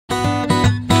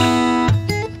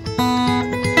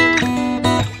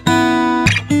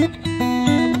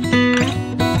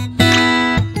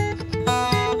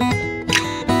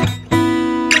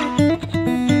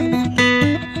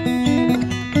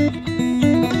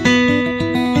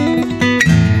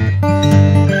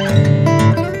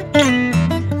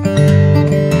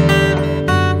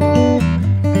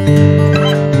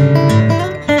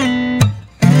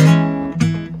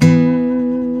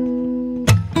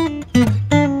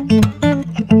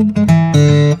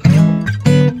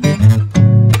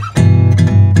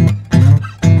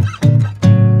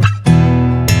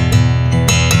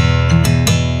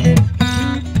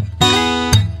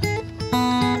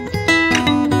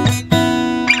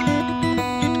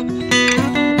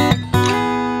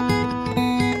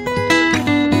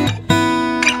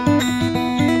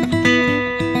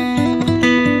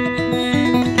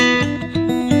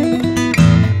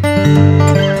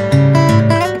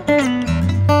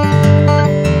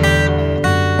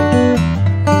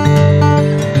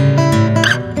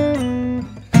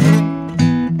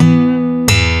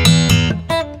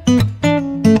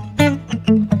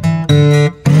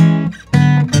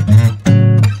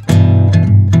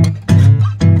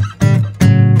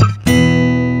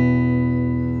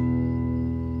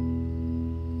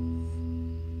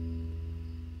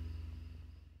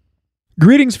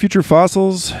Greetings, future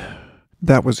fossils.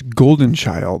 That was Golden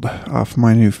Child off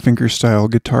my new fingerstyle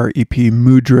guitar EP,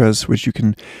 Mudras, which you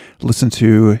can listen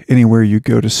to anywhere you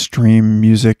go to stream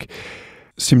music.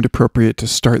 Seemed appropriate to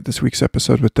start this week's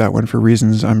episode with that one for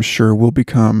reasons I'm sure will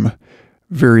become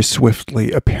very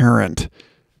swiftly apparent.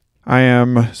 I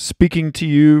am speaking to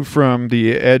you from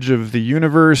the edge of the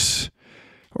universe,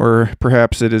 or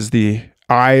perhaps it is the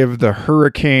eye of the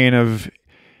hurricane of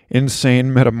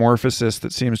insane metamorphosis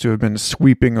that seems to have been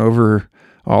sweeping over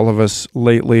all of us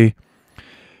lately.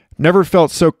 Never felt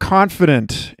so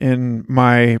confident in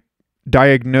my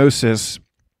diagnosis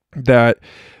that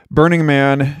Burning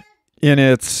Man, in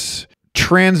its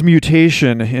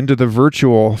transmutation into the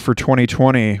virtual for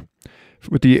 2020,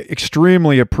 with the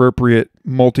extremely appropriate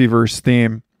multiverse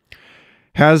theme,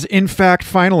 has in fact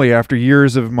finally, after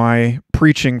years of my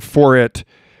preaching for it,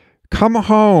 come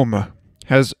home,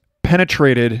 has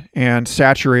penetrated and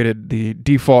saturated the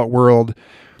default world.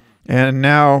 And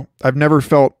now I've never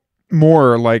felt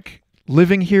more like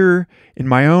living here in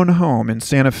my own home in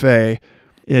Santa Fe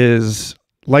is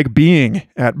like being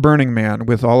at Burning Man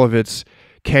with all of its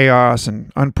chaos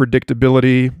and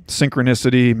unpredictability,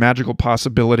 synchronicity, magical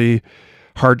possibility,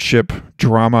 hardship,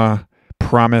 drama,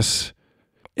 promise.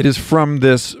 It is from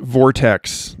this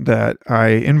vortex that I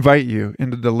invite you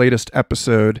into the latest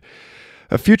episode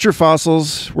of Future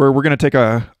Fossils, where we're going to take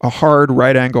a hard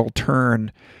right-angle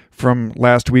turn from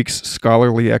last week's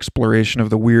scholarly exploration of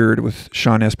the weird with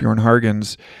Sean Esbjorn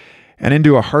Hargens and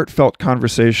into a heartfelt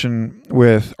conversation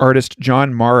with artist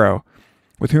Jon Marro,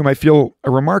 with whom I feel a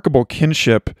remarkable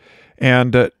kinship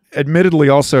and admittedly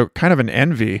also kind of an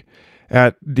envy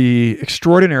at the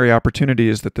extraordinary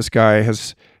opportunities that this guy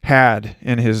has had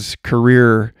in his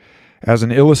career as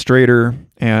an illustrator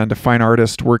and a fine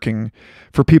artist working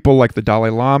for people like the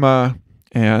Dalai Lama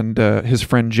and his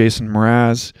friend Jason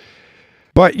Mraz.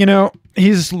 But, you know,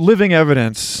 he's living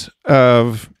evidence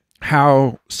of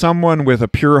how someone with a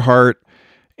pure heart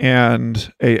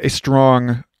and a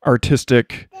strong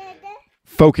artistic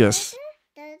focus.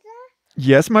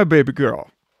 Yes, my baby girl.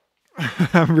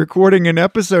 I'm recording an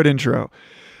episode intro.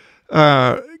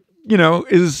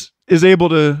 Is able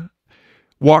to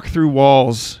walk through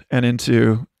walls and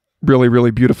into really, really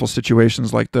beautiful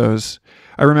situations like those.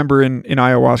 I remember in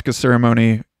ayahuasca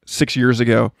ceremony 6 years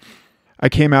ago, I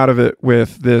came out of it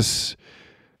with this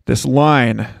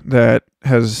line that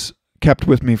has kept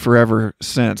with me forever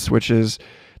since, which is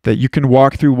that you can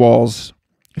walk through walls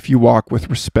if you walk with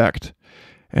respect.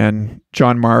 And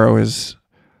Jon Marro is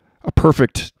a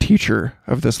perfect teacher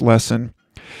of this lesson.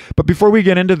 But before we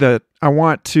get into that, I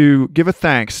want to give a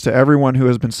thanks to everyone who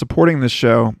has been supporting this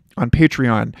show on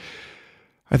Patreon.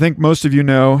 I think most of you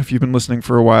know, if you've been listening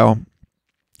for a while,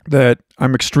 that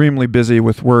I'm extremely busy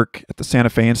with work at the Santa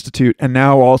Fe Institute and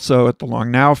now also at the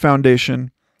Long Now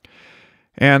Foundation.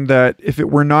 And that if it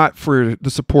were not for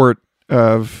the support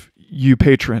of you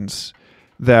patrons,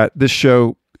 that this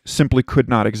show simply could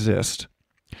not exist.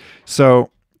 So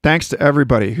thanks to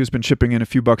everybody who's been chipping in a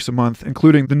few bucks a month,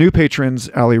 including the new patrons,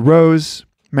 Ali Rose,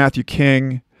 Matthew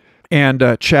King, and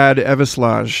Chad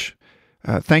Evislage.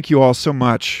 Thank you all so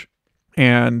much.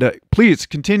 And please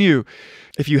continue.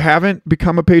 If you haven't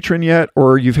become a patron yet,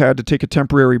 or you've had to take a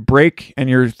temporary break and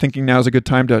you're thinking now's a good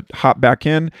time to hop back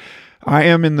in, I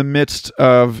am in the midst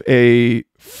of a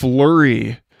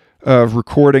flurry of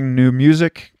recording new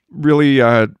music, really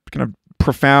kind of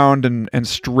profound and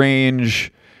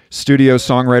strange studio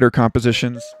songwriter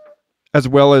compositions, as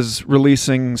well as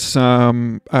releasing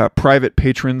some private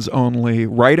patrons only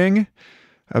writing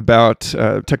about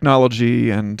technology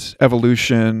and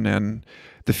evolution and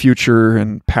the future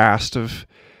and past of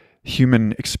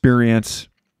human experience.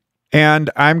 And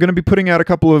I'm going to be putting out a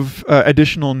couple of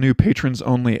additional new patrons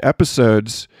only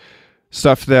episodes,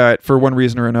 stuff that for one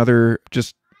reason or another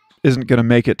just isn't going to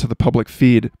make it to the public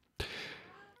feed.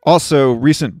 Also,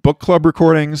 recent book club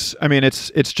recordings. I mean,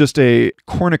 it's just a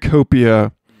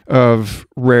cornucopia of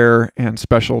rare and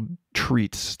special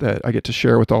treats that I get to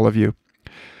share with all of you.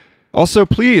 Also,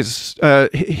 please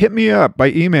hit me up by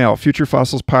email,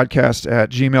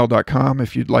 futurefossilspodcast@gmail.com,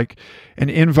 if you'd like an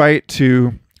invite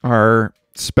to our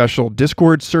special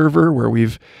Discord server where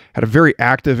we've had a very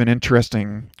active and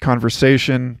interesting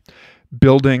conversation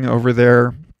building over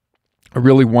there. A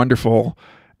really wonderful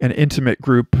and intimate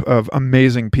group of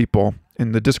amazing people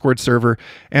in the Discord server.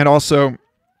 And also,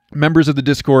 members of the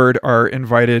Discord are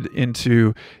invited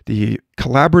into the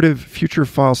collaborative Future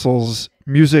Fossils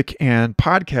music and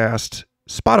podcast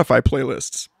Spotify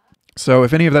playlists. So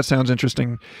if any of that sounds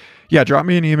interesting, yeah, drop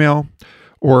me an email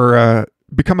or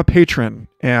become a patron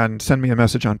and send me a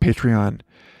message on Patreon.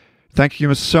 Thank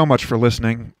you so much for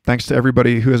listening. Thanks to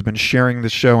everybody who has been sharing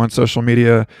this show on social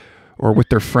media or with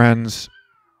their friends.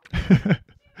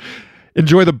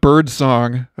 Enjoy the bird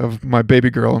song of my baby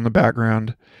girl in the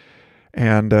background,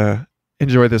 and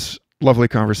enjoy this lovely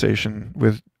conversation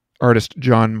with artist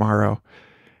Jon Marro.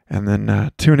 And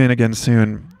then tune in again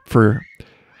soon for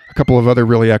a couple of other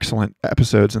really excellent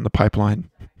episodes in the pipeline.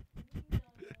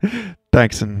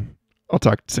 Thanks, and I'll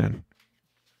talk soon.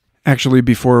 Actually,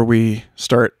 before we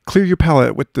start, clear your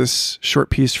palate with this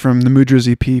short piece from the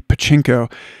Mudras EP,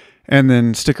 Pachinko, and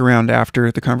then stick around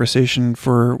after the conversation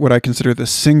for what I consider the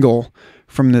single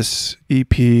from this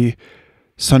EP,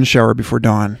 Sun Shower Before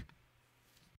Dawn.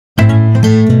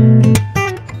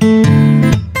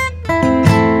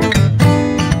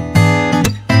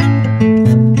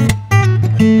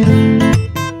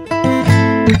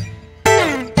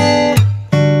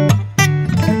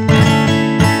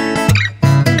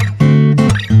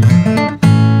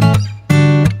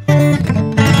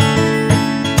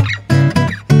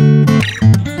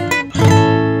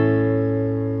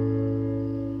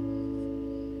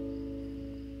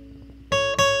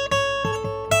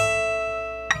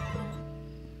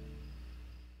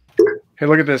 Hey,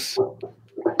 look at this. Look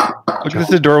at this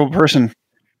adorable person.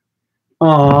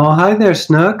 Oh, hi there,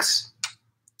 Snooks.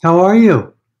 How are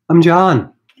you? I'm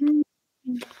John.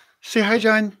 Say hi,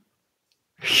 John.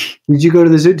 Did you go to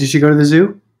the zoo? Did she go to the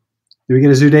zoo? Did we get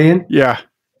a zoo day in? Yeah.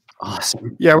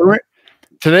 Awesome. Yeah, we went.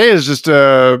 Today is just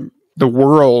the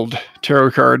world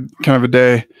tarot card kind of a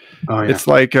day. Oh, yeah. It's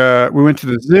like we went to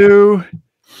the zoo.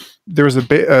 There was a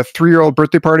 3-year-old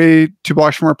birthday party 2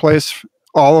 blocks from our place.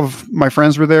 All of my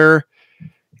friends were there.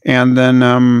 And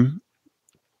then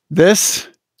this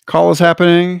call is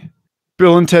happening.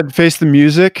 Bill and Ted Face the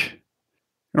Music.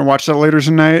 I'm gonna watch that later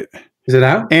tonight. Is it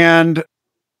out? And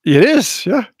it is,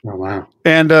 yeah. Oh, wow.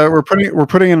 And we're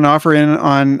putting an offer in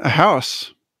on a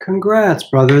house. Congrats,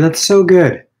 brother. That's so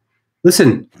good.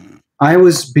 Listen, I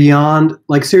was beyond,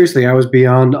 like, seriously, I was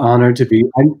beyond honored to be.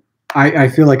 I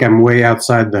feel like I'm way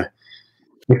outside the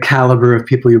caliber of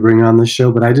people you bring on the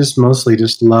show, but I just mostly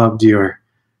just loved your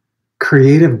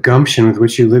creative gumption with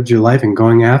which you lived your life and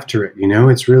going after it. You know,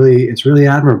 it's really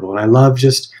admirable. And I love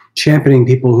just championing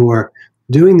people who are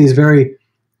doing these very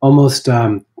almost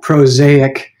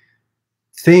prosaic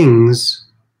things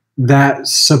that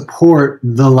support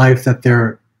the life that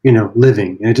they're,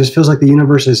 living. And it just feels like the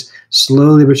universe is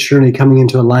slowly but surely coming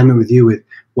into alignment with you, with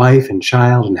wife and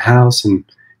child and house. And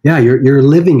yeah, you're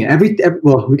living every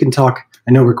well, we can talk.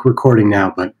 I know we're recording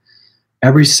now, but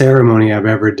every ceremony I've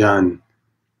ever done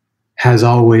has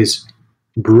always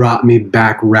brought me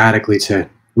back radically to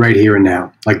right here and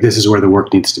now. Like, this is where the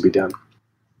work needs to be done.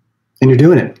 And you're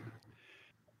doing it.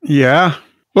 Yeah.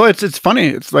 Well, it's funny.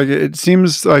 It's like, it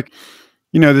seems like,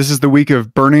 this is the week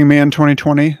of Burning Man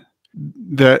 2020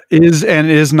 that is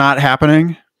and is not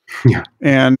happening. Yeah.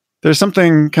 And there's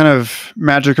something kind of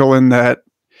magical in that,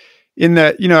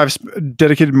 I've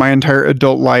dedicated my entire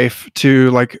adult life to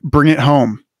like bring it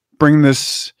home, bring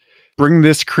this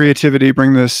creativity,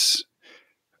 bring this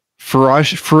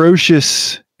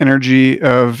ferocious energy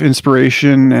of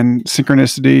inspiration and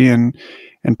synchronicity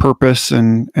and purpose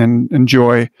and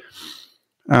joy,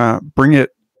 bring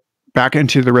it back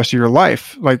into the rest of your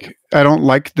life. Like, I don't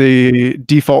like the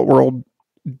default world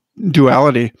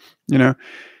duality,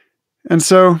 and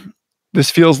so this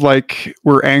feels like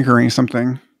we're anchoring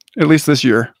something, at least this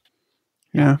year.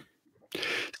 Yeah.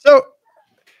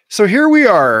 So here we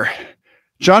are,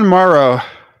 Jon Marro.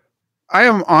 I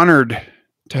am honored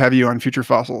to have you on Future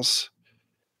Fossils.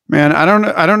 Man, I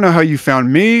don't know how you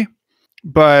found me,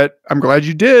 but I'm glad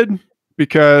you did,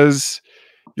 because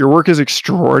your work is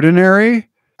extraordinary.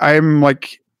 I'm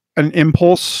like an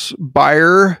impulse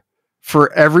buyer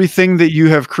for everything that you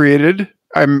have created.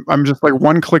 I'm just like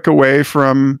one click away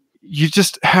from, you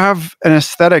just have an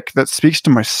aesthetic that speaks to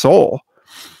my soul.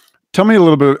 Tell me a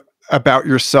little bit about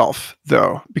yourself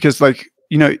though, because like,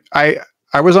 I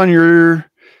was on your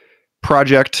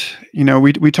project,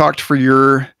 we talked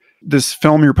for this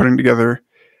film you're putting together,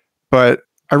 but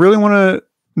I really want to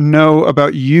know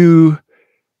about you,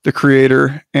 the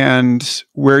creator, and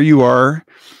where you are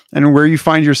and where you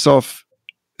find yourself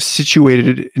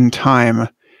situated in time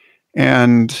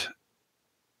and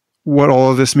what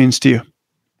all of this means to you.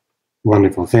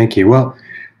 Wonderful. Thank you. Well,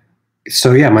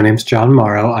 so yeah, my name's Jon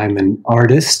Marro. I'm an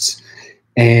artist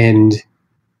and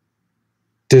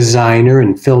designer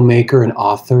and filmmaker and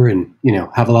author, and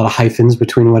have a lot of hyphens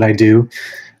between what I do.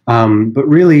 But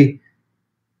really,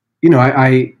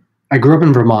 I grew up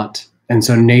in Vermont, and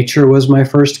so nature was my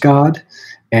first god.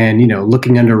 And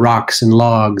looking under rocks and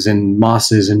logs and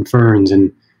mosses and ferns,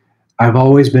 and I've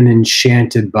always been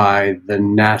enchanted by the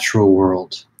natural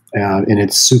world in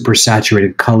its super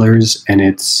saturated colors and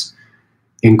its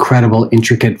incredible,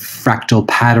 intricate fractal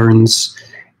patterns,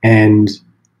 and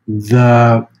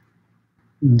the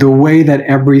way that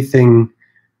everything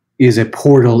is a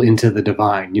portal into the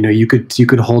divine. You know, you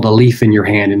could hold a leaf in your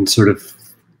hand and sort of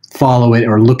follow it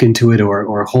or look into it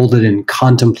or hold it and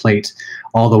contemplate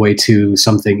all the way to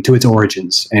something, to its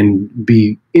origins, and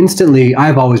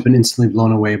I've always been instantly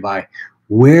blown away by,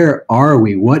 where are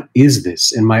we? What is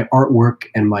this? In my artwork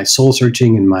and my soul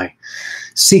searching and my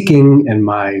seeking and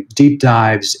my deep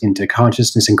dives into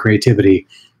consciousness and creativity,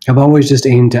 I've always just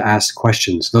aimed to ask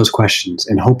those questions,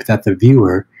 and hope that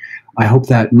I hope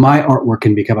that my artwork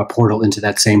can become a portal into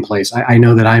that same place. I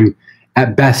know that I'm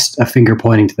at best a finger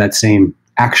pointing to that same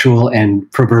actual and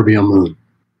proverbial moon.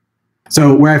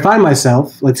 So where I find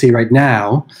myself, let's see, right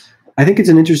now, I think it's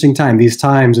an interesting time. These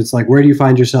times, it's like, where do you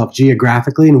find yourself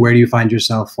geographically and where do you find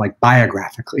yourself like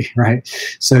biographically, right?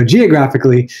 So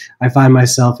geographically, I find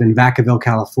myself in Vacaville,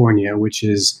 California, which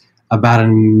is about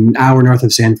an hour north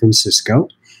of San Francisco.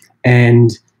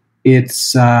 And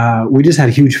it's we just had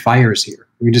huge fires here.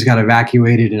 We just got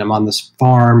evacuated, and I'm on this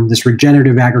farm, this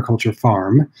regenerative agriculture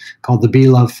farm called the Bee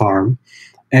Love Farm.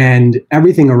 And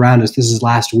everything around us, this is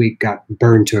last week, got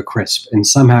burned to a crisp. And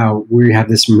somehow we have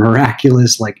this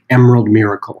miraculous, like, emerald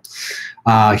miracle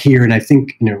here. And I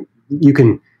think, you know, you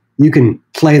can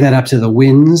play that up to the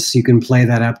winds. You can play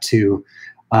that up to,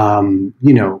 you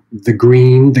know, the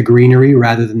greenery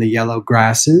rather than the yellow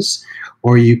grasses.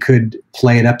 Or you could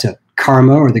play it up to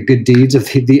karma or the good deeds of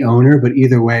the owner. But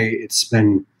either way,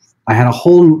 I had a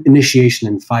whole initiation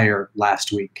in fire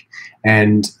last week.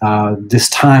 And this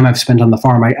time I've spent on the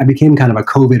farm, I became kind of a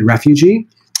COVID refugee.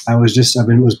 I've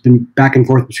been back and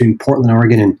forth between Portland,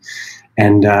 Oregon,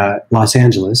 and Los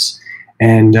Angeles.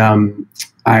 And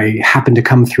I happened to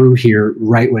come through here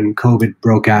right when COVID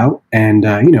broke out. And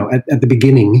you know, at the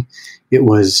beginning, it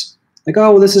was like,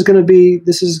 oh, well, this is going to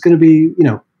be, you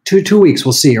know, two weeks,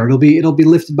 we'll see, or it'll be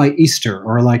lifted by Easter,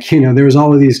 or, like, you know, there was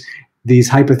all of these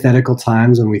hypothetical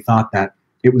times when we thought that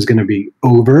it was going to be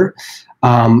over.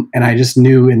 And I just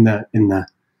knew in the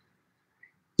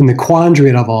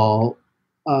quandary of all,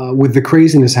 with the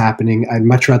craziness happening, I'd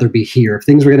much rather be here. If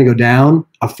things were going to go down,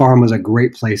 a farm was a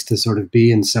great place to sort of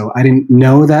be. And so I didn't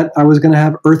know that I was going to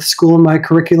have Earth School in my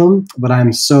curriculum, but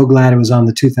I'm so glad it was on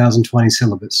the 2020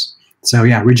 syllabus. So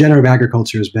yeah, regenerative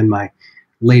agriculture has been my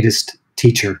latest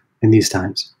teacher in these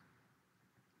times.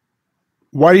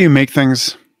 Why do you make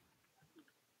things?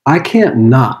 I can't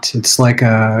not. It's like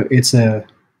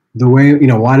the way, you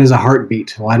know, why does a heart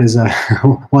beat? Why does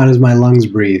my lungs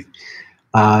breathe?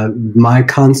 My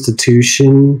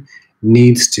constitution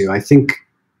needs to. I think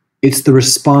it's the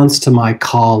response to my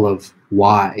call of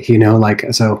why, you know, like,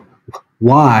 so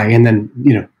why, and then,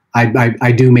 you know,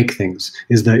 I do make things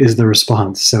is the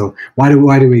response. So why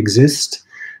do we exist?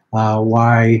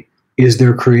 Why is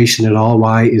there creation at all?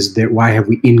 Why have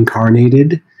we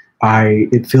incarnated?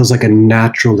 It feels like a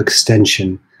natural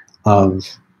extension of,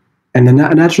 and a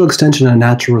natural extension, a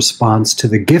natural response to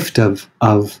the gift of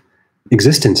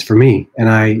existence for me. And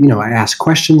I ask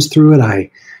questions through it.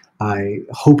 I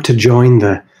hope to join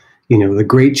the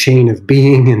great chain of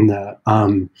being,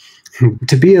 and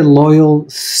to be a loyal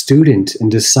student and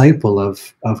disciple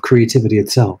of creativity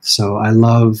itself. So I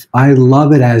love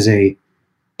it as a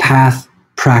path,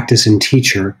 practice, and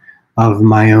teacher of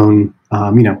my own,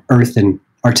 earth and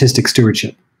artistic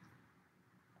stewardship.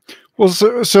 Well,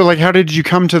 so like, how did you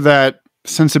come to that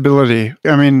sensibility?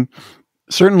 I mean,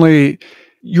 certainly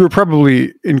you were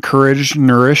probably encouraged,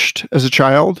 nourished as a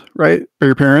child, right? By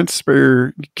your parents, by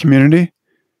your community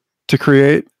to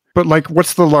create. But like,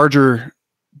 what's the larger,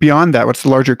 beyond that, what's the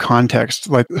larger context?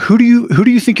 Like, who do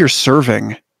you think you're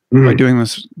serving by doing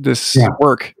this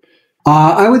work?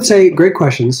 I would say, great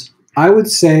questions. I would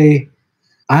say,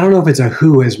 I don't know if it's a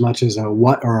who as much as a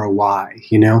what or a why,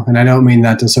 and I don't mean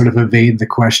that to sort of evade the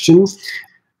question.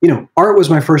 Art was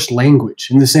my first language.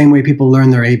 In the same way people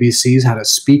learn their ABCs, how to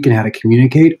speak and how to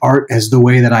communicate, art is the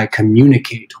way that I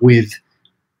communicate with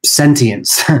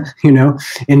sentience,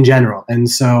 in general. And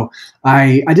so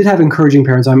I did have encouraging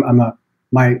parents.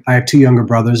 I have two younger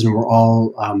brothers, and we're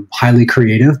all highly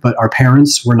creative, but our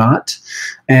parents were not.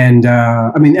 And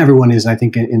everyone is, I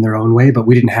think, in their own way, but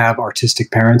we didn't have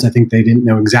artistic parents. I think they didn't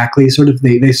know exactly,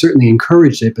 they certainly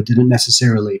encouraged it, but didn't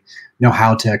necessarily know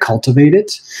how to cultivate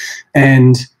it.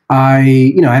 And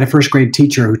I had a first grade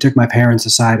teacher who took my parents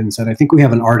aside and said, I think we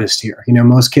have an artist here.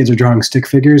 Most kids are drawing stick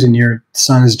figures and your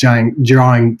son is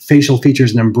drawing facial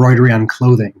features and embroidery on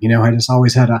clothing. I just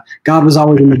always had God was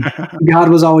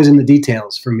always in the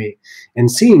details for me, and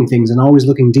seeing things and always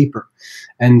looking deeper.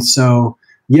 And so,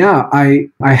 yeah, I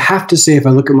have to say, if I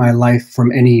look at my life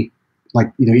from any,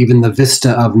 even the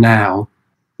vista of now,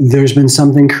 there's been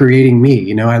something creating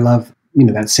me. I love,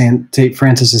 that St.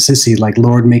 Francis Assisi,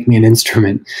 Lord, make me an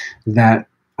instrument, that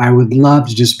I would love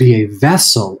to just be a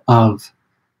vessel of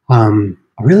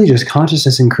really just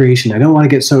consciousness and creation. I don't want to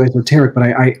get so esoteric, but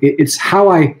it's how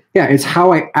I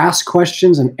ask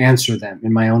questions and answer them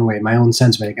in my own way, my own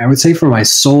sense making. I would say for my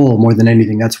soul more than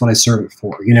anything, that's what I serve it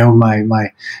for.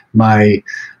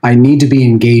 I need to be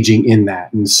engaging in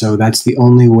that. And so that's the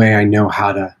only way I know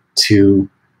how to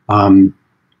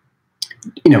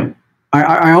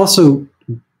I also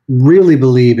really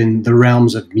believe in the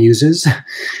realms of muses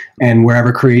and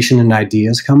wherever creation and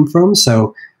ideas come from.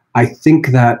 So I think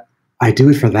that I do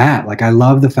it for that. I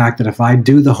love the fact that if I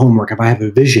do the homework, if I have a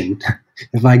vision,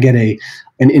 if I get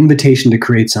an invitation to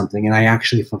create something and I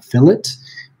actually fulfill it,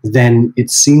 then it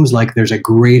seems like there's a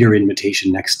greater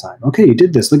invitation next time. Okay, you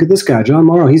did this. Look at this guy, Jon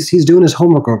Marro. He's doing his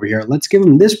homework over here. Let's give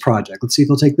him this project. Let's see if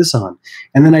he'll take this on.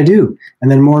 And then I do.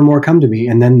 And then more and more come to me.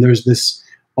 And then there's this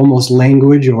almost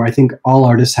language, or I think all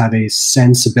artists have a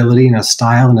sensibility and a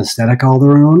style and aesthetic all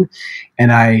their own.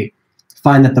 And I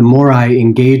find that the more I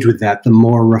engage with that, the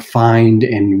more refined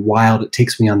and wild it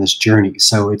takes me on this journey.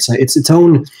 So it's its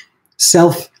own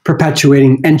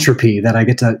self-perpetuating entropy that I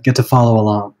get to follow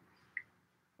along.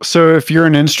 So if you're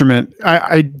an instrument,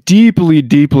 I deeply,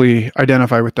 deeply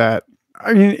identify with that.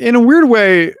 I mean, in a weird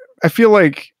way, I feel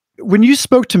like when you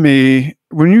spoke to me,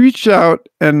 when you reached out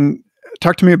and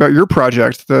talked to me about your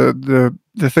project, the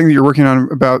thing that you're working on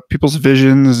about people's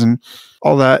visions and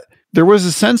all that, there was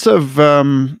a sense of,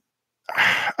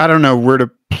 I don't know where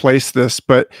to place this,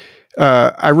 but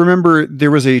I remember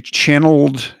there was a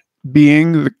channeled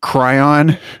being, the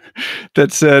Cryon,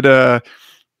 that said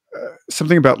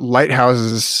something about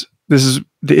lighthouses. This is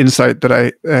the insight that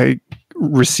I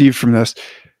received from this.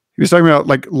 He was talking about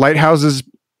lighthouses.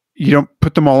 You don't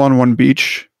put them all on one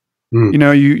beach.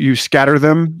 You scatter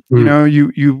them.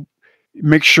 You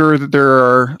make sure that there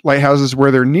are lighthouses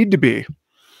where there need to be.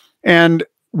 And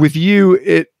with you,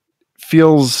 it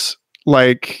feels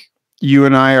like you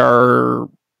and I are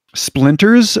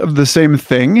splinters of the same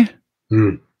thing,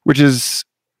 which is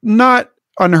not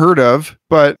unheard of,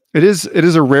 but it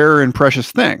is a rare and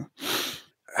precious thing.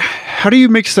 How do you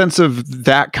make sense of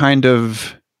that kind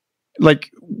of,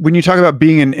 when you talk about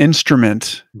being an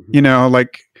instrument,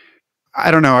 I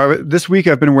don't know. This week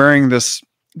I've been wearing this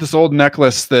old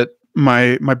necklace that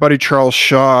my buddy Charles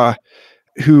Shaw,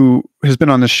 who has been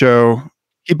on the show,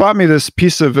 he bought me this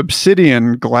piece of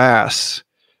obsidian glass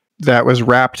that was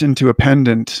wrapped into a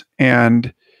pendant.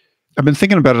 And I've been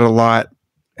thinking about it a lot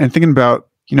and thinking about,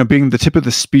 being the tip of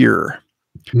the spear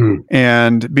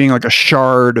and being like a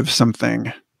shard of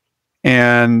something.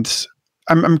 And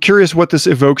I'm curious what this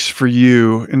evokes for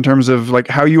you in terms of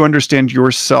how you understand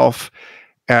yourself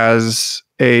as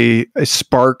a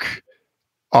spark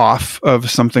off of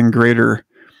something greater,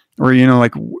 or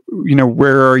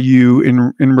where are you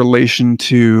in relation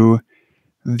to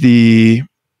the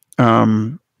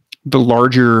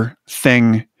larger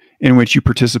thing in which you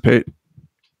participate?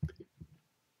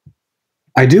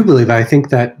 I do believe, I think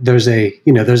that there's a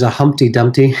Humpty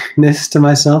Dumpty-ness to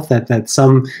myself, that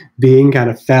some being kind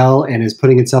of fell and is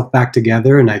putting itself back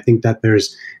together. And I think that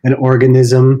there's an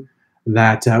organism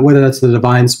that, whether that's the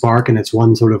divine spark and it's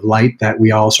one sort of light that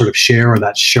we all sort of share, or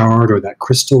that shard or that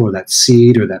crystal or that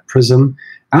seed or that prism.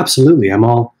 Absolutely. I'm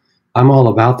all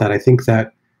about that. I think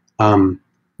that, there's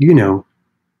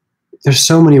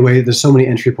so many ways, there's so many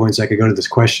entry points I could go to this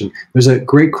question. There's a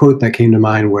great quote that came to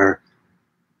mind where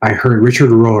I heard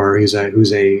Richard Rohr, who's a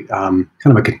kind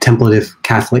of a contemplative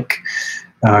Catholic.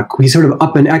 He's sort of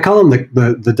I call him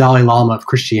the Dalai Lama of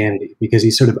Christianity, because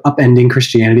he's sort of upending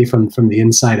Christianity from the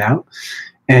inside out.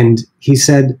 And he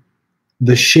said,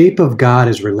 the shape of God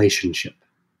is relationship.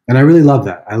 And I really love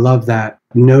that. I love that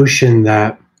notion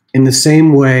that in the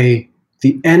same way,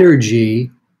 the energy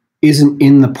isn't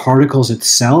in the particles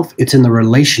itself, it's in the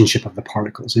relationship of the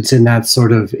particles. It's in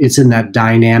that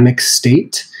dynamic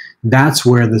state. That's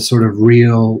where the sort of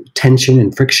real tension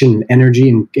and friction and energy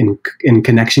and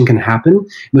connection can happen.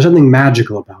 There's something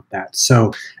magical about that.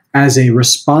 So as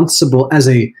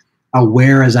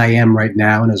aware as I am right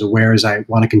now, and as aware as I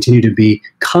want to continue to be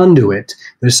conduit,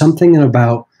 there's something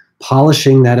about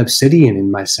polishing that obsidian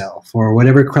in myself, or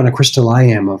whatever kind of crystal I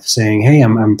am, of saying, hey,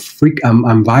 I'm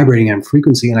vibrating on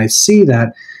frequency. And I see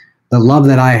that the love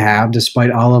that I have,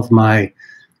 despite all of my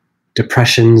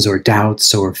depressions or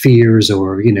doubts or fears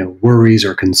or, worries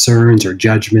or concerns or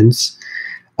judgments,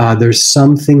 there's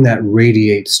something that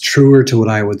radiates truer to what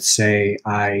I would say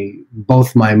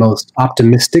both my most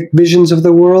optimistic visions of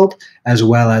the world, as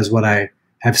well as what I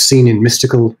have seen in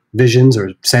mystical visions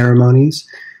or ceremonies,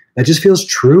 that just feels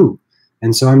true.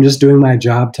 And so I'm just doing my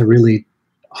job to really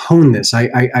hone this.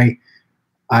 I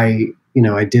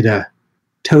did a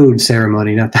toad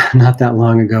ceremony not that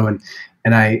long ago,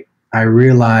 and I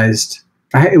realized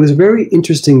it was a very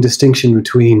interesting distinction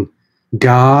between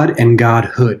God and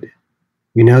Godhood.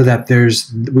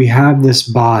 That we have this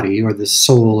body or this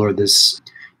soul or this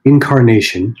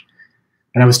incarnation,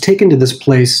 and I was taken to this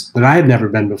place that I had never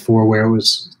been before, where it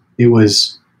was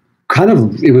really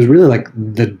like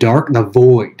the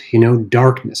void,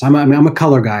 darkness. I'm a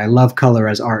color guy. I love color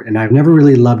as art, and I've never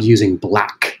really loved using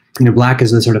black. Black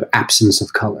is the sort of absence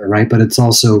of color, right? But it's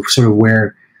also sort of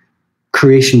where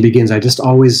creation begins. I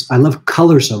love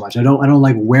color so much. I don't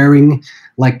like wearing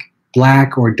like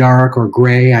black or dark or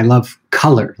gray. I love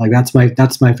color. Like that's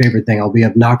my favorite thing. I'll be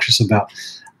obnoxious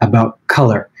about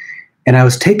color. And I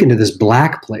was taken to this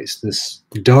black place, this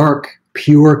dark,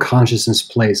 pure consciousness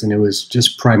place, and it was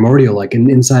just primordial, like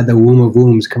inside the womb of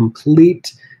wombs,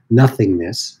 complete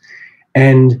nothingness.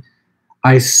 And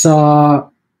I saw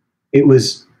it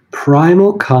was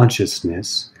primal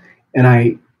consciousness, and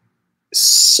I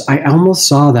almost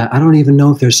saw that. I don't even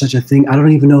know if there's such a thing. I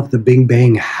don't even know if the Big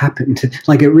Bang happened.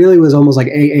 Like it really was almost like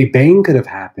a bang could have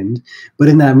happened, but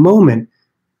in that moment,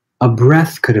 a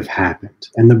breath could have happened,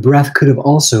 and the breath could have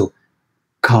also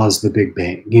caused the Big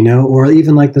Bang, or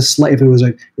even like if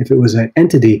it was an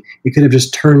entity, it could have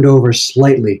just turned over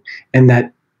slightly, and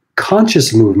that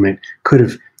conscious movement could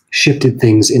have shifted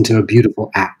things into a beautiful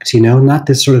act, not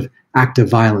this sort of act of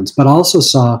violence, but also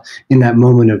saw in that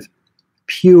moment of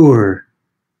pure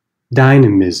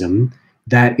dynamism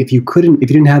that if you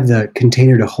didn't have the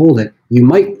container to hold it, you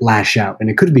might lash out, and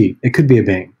it could be a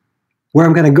bang. Where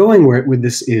I'm kind of going with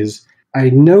this is I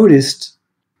noticed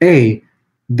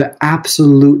the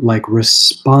absolute like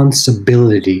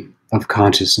responsibility of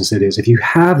consciousness it is. If you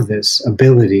have this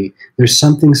ability, there's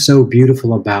something so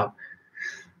beautiful about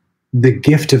the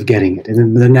gift of getting it,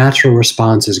 and the natural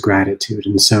response is gratitude.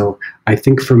 And so I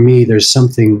think for me, there's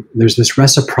this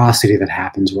reciprocity that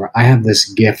happens where I have this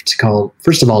gift called,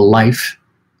 first of all, life,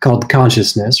 called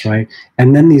consciousness, right?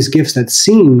 And then these gifts that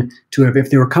seem to have, if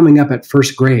they were coming up at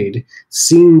first grade,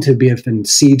 seem to have been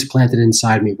seeds planted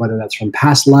inside me, whether that's from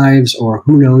past lives or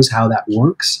who knows how that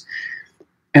works.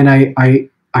 And I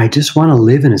just want to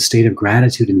live in a state of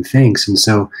gratitude and thanks. And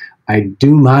so I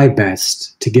do my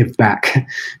best to give back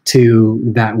to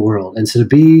that world, and to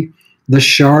be the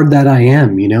shard that I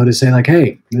am, to say like,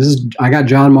 hey, I got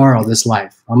Jon Marro, this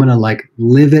life. I'm going to like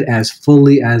live it as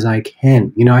fully as I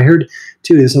can. I heard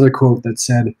too this other quote that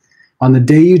said, on the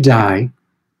day you die,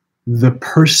 the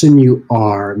person you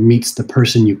are meets the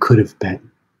person you could have been,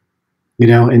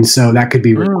 and so that could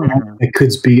be,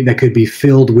 that could be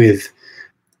filled with,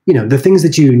 the things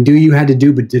that you knew you had to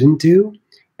do but didn't do.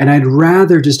 And I'd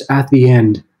rather just at the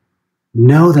end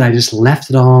know that I just left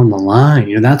it all on the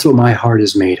line. That's what my heart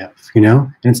is made of,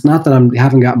 and it's not that I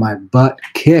haven't got my butt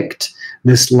kicked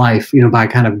this life, by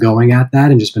kind of going at that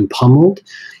and just been pummeled.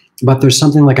 But there's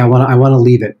something like I want to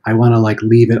leave it. I want to like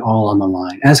leave it all on the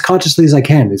line as consciously as I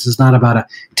can. This is not about a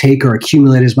take or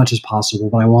accumulate as much as possible,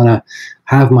 but I want to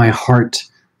have my heart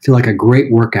feel like a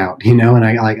great workout, and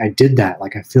I did that.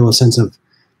 Like I feel a sense of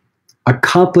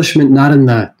accomplishment, not in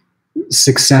the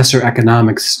success or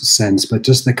economics sense, but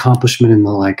just the accomplishment in the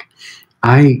like,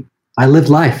 I lived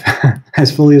life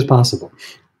as fully as possible.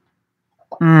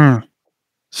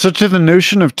 So to the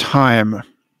notion of time,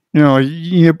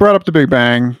 you brought up the Big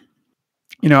Bang.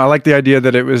 I like the idea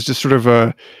that it was just sort of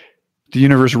the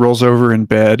universe rolls over in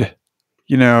bed,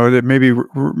 that maybe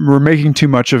we're making too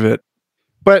much of it.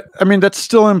 But I mean, that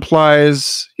still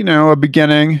implies, a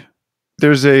beginning.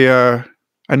 There's a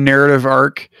narrative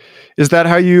arc. Is that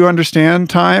how you understand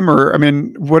time? Or, I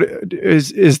mean, what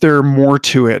is there more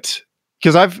to it?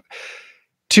 Because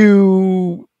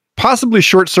to possibly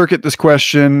short circuit this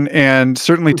question and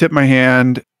certainly tip my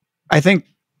hand, I think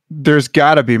there's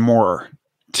gotta be more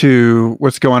to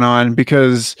what's going on,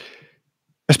 because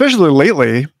especially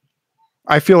lately,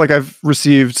 I feel like I've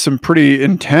received some pretty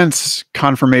intense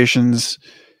confirmations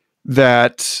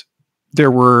that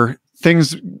there were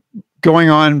things going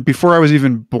on before I was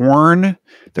even born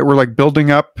that were like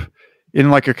building up in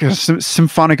like a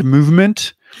symphonic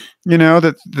movement,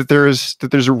 that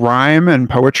there's a rhyme and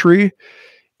poetry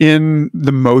in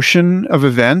the motion of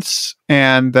events,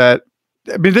 and that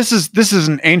I mean, this is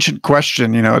an ancient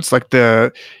question. It's like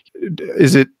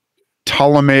is it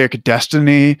Ptolemaic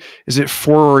destiny? Is it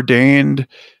foreordained?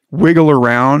 Wiggle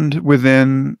around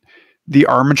within the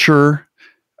armature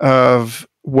of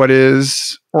what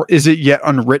is, or is it yet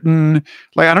unwritten?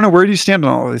 Like, I don't know. Where do you stand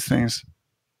on all of these things?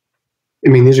 I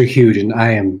mean, these are huge, and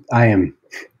I am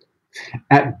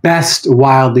at best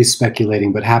wildly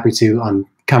speculating, but happy to on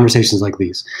conversations like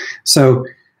these. So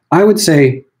I would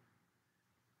say,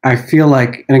 I feel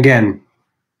like, and again,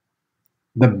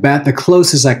 the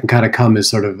closest I can kind of come is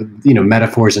sort of,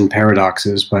 metaphors and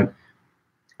paradoxes, but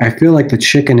I feel like the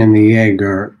chicken and the egg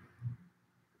are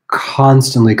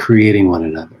constantly creating one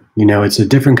another. It's a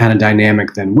different kind of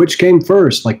dynamic than which came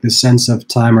first, like the sense of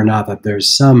time or not, that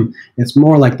it's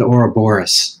more like the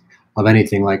Ouroboros of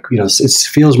anything. Like, it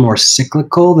feels more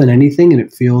cyclical than anything. And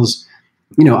it feels,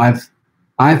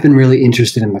 I've been really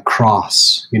interested in the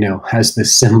cross, as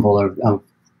this symbol of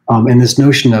and this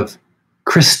notion of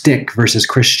Christic versus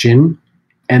Christian,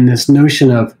 and this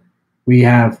notion of, we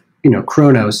have,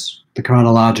 Chronos, the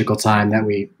chronological time that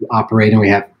we operate, and we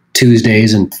have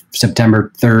Tuesdays and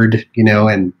September 3rd,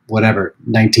 and whatever,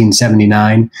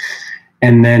 1979.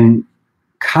 And then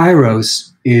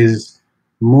Kairos is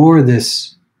more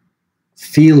this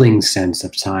feeling sense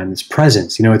of time, this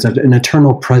presence, it's an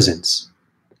eternal presence.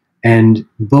 And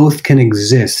both can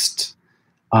exist.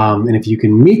 And if you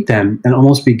can meet them and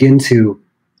almost begin to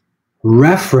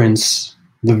reference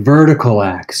the vertical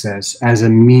axis as a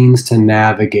means to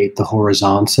navigate the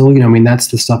horizontal, that's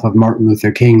the stuff of Martin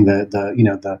Luther King.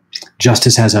 The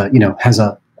justice has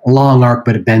a long arc,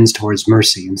 but it bends towards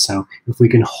mercy. And so, if we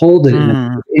can hold it in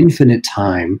an infinite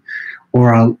time,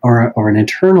 or an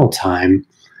eternal time,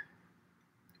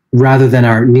 rather than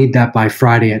our need that by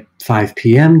Friday at 5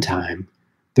 p.m. time,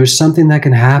 there's something that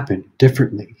can happen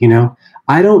differently.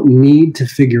 I don't need to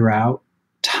figure out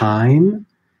time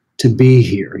to be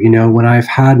here. When I've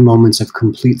had moments of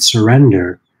complete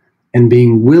surrender and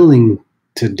being willing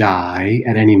to die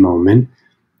at any moment,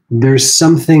 there's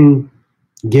something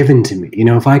given to me.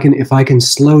 If I can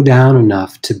slow down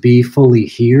enough to be fully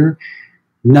here,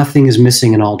 nothing is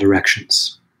missing in all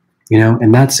directions.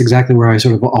 And that's exactly where I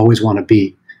sort of always want to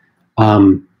be.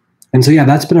 And so, yeah,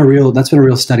 that's been a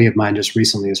real study of mine just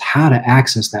recently, is how to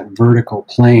access that vertical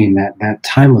plane, that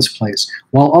timeless place.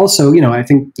 While also, I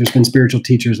think there's been spiritual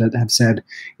teachers that have said,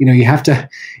 you have to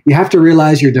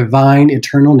realize your divine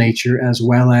eternal nature as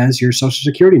well as your social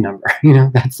security number.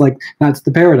 That's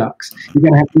the paradox. You're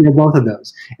going to have to know both of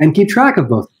those and keep track of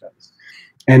both of those.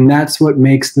 And that's what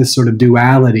makes this sort of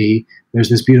duality. There's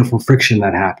this beautiful friction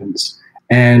that happens.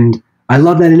 And I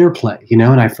love that interplay, and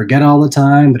I forget all the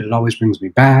time, but it always brings me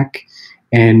back.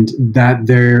 And that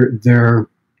there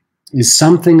is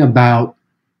something about,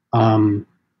 the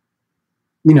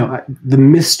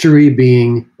mystery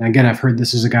being, again, I've heard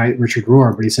this is a guy, Richard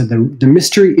Rohr, but he said the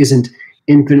mystery isn't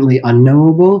infinitely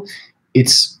unknowable.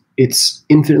 It's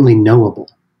infinitely knowable,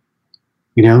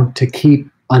 to keep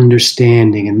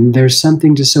understanding. And there's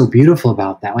something just so beautiful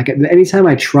about that. Like, anytime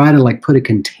I try to put a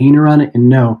container on it and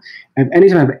know,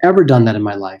 anytime I've ever done that in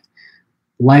my life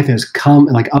has come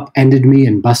and upended me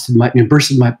and burst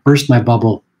my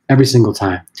bubble every single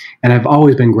time. And I've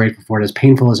always been grateful for it, as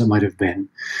painful as it might have been.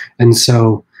 And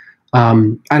so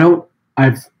I'm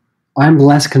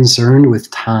less concerned with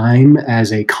time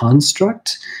as a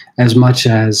construct as much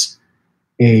as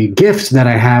a gift that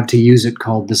I have to use it,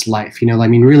 called this life.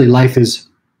 Really, life is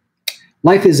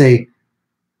a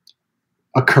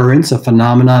occurrence, a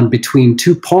phenomenon between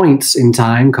 2 points in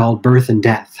time called birth and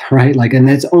death, right? And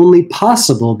it's only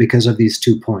possible because of these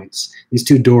 2 points, these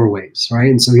 2 doorways, right?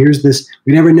 And so here's this,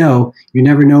 you never know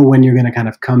when you're going to kind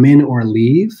of come in or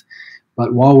leave,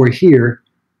 but while we're here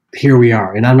we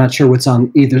are. And I'm not sure what's on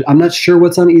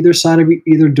either side of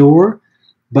either door,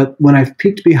 but when I've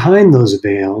peeked behind those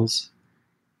veils,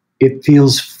 it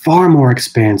feels far more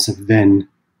expansive than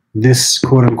this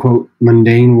quote unquote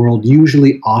mundane world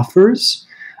usually offers.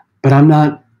 But I'm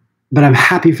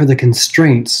happy for the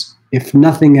constraints, if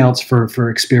nothing else, for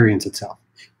experience itself.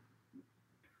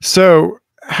 So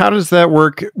how does that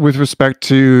work with respect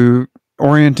to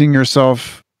orienting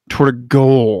yourself toward a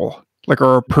goal,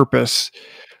 or a purpose?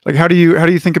 How do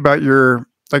you think about your,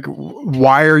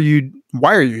 why are you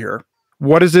here?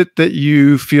 What is it that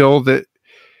you feel that,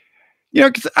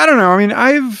 'cause I don't know. I mean,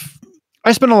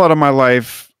 I spent a lot of my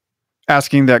life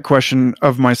asking that question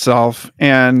of myself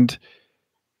and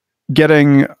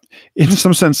getting, in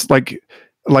some sense, like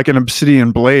an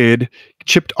obsidian blade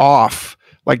chipped off.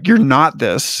 You're not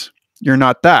this, you're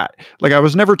not that. I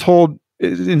was never told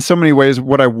in so many ways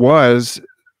what I was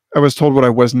told what I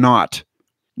was not.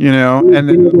 and You know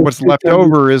then those what's two left terms,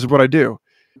 over is what I do.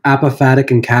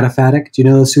 apophatic and cataphatic. Do you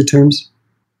know those two terms?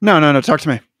 No, talk to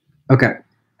me. Okay.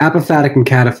 Apophatic and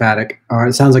cataphatic are,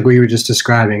 it sounds like what you were just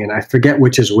describing, and I forget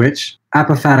which is which.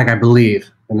 Apophatic, I believe,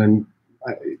 and then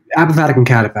apophatic and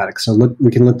cataphatic. So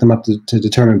we can look them up to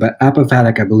determine, but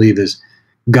apophatic, I believe, is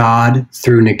God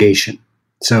through negation.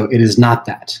 So it is not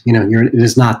that, it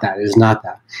is not that, it is not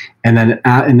that. And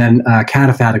then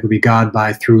cataphatic would be God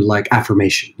by through like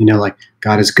affirmation, like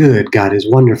God is good, God is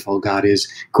wonderful, God is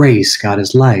grace, God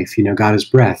is life, God is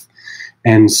breath.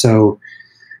 And so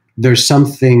there's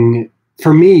something,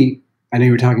 for me, I know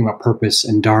you were talking about purpose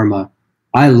and dharma.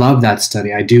 I love that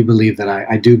study. I do believe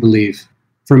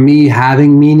for me,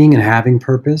 having meaning and having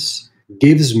purpose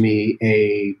gives me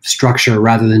a structure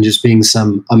rather than just being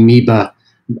some amoeba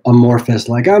amorphous,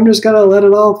 like I'm just going to let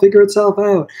it all figure itself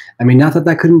out. I mean, not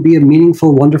that couldn't be a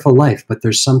meaningful, wonderful life, but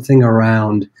there's something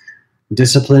around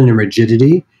discipline and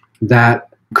rigidity that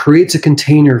creates a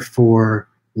container for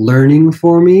learning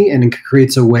for me, and it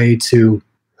creates a way to,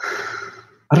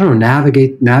 I don't know,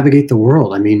 navigate the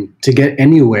world. I mean, to get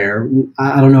anywhere,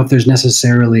 I don't know if there's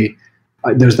necessarily,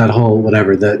 there's that whole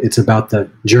whatever, it's about the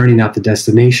journey, not the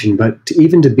destination, but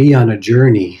even to be on a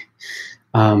journey,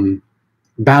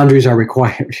 boundaries are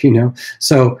required,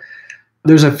 So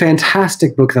there's a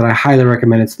fantastic book that I highly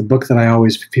recommend. It's the book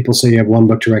that people say you have one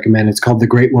book to recommend. It's called The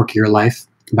Great Work of Your Life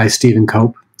by Stephen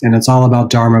Cope. And it's all about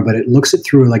Dharma, but it looks it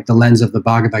through like the lens of the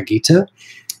Bhagavad Gita.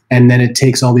 And then it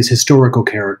takes all these historical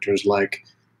characters like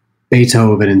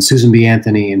Beethoven and Susan B.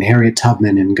 Anthony and Harriet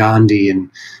Tubman and Gandhi and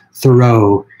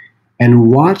Thoreau, and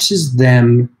watches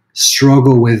them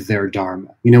struggle with their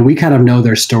Dharma. We kind of know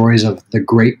their stories of the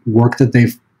great work that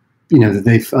they've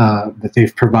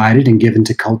provided and given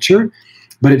to culture,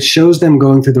 but it shows them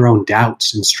going through their own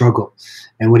doubts and struggle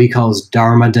and what he calls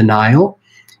Dharma denial.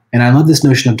 And I love this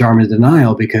notion of Dharma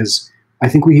denial because I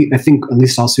think at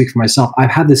least I'll speak for myself.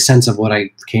 I've had this sense of what I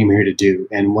came here to do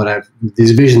and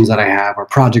these visions that I have or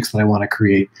projects that I want to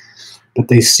create, but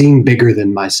they seem bigger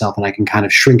than myself, and I can kind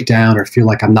of shrink down or feel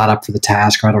like I'm not up for the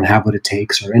task or I don't have what it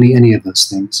takes or any of those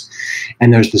things.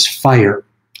 And there's this fire.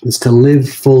 Is to live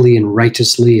fully and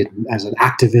righteously and as an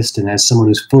activist and as someone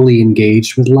who's fully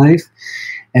engaged with life.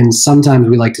 And sometimes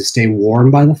we like to stay warm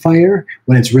by the fire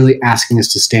when it's really asking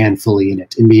us to stand fully in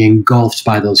it and be engulfed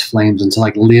by those flames and to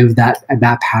like live that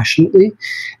passionately.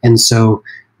 And so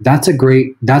that's a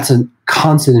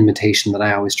constant invitation that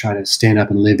I always try to stand up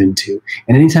and live into.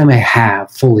 And anytime I have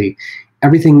fully,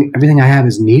 everything I have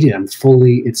is needed. I'm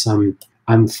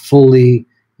fully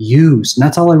used. And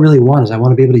that's all I really want is I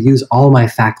want to be able to use all my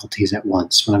faculties at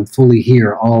once when I'm fully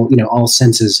here, all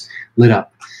senses lit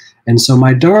up. And so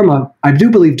my Dharma, I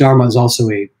do believe Dharma is also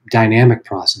a dynamic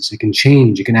process. It can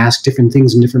change. You can ask different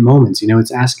things in different moments.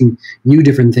 It's asking you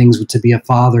different things to be a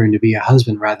father and to be a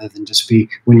husband rather than just be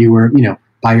when you were,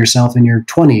 by yourself in your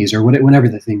 20s or whatever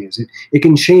the thing is. It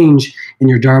can change,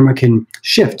 and your Dharma can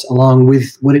shift along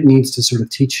with what it needs to sort of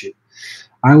teach you.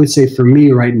 I would say for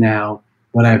me right now,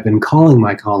 what I've been calling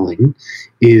my calling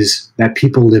is that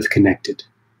people live connected.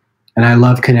 And I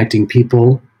love connecting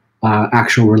people,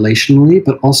 actual relationally,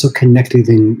 but also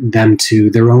connecting them to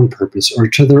their own purpose or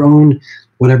to their own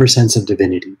whatever sense of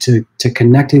divinity, to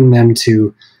connecting them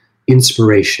to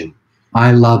inspiration.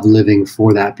 I love living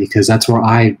for that because that's where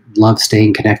I love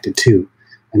staying connected to.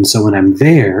 And so when I'm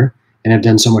there, and I've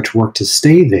done so much work to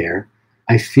stay there,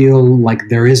 I feel like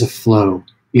there is a flow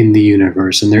in the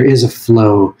universe, and there is a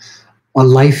flow, a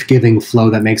life-giving flow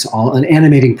that makes an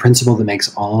animating principle that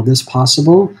makes all of this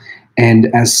possible.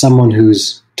 And as someone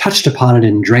who's touched upon it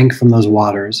and drank from those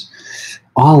waters,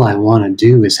 all I want to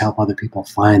do is help other people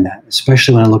find that,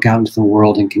 especially when I look out into the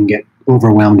world and can get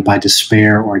overwhelmed by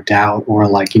despair or doubt or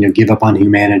give up on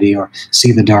humanity or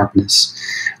see the darkness.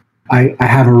 I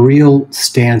have a real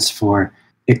stance for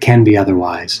it can be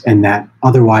otherwise, and that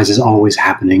otherwise is always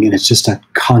happening, and it's just a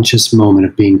conscious moment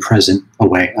of being present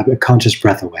away, a conscious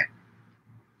breath away.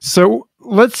 So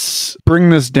let's bring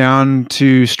this down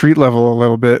to street level a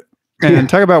little bit and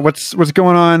talk about what's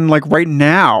going on like right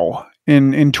now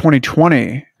in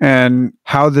 2020 and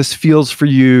how this feels for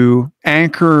you.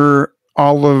 Anchor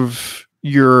all of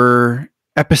your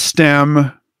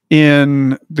episteme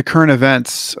in the current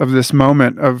events of this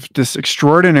moment of this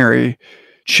extraordinary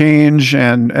change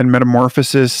and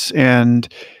metamorphosis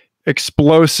and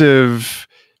explosive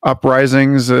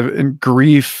uprisings and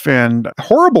grief and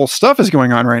horrible stuff is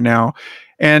going on right now.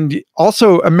 And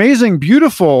also amazing,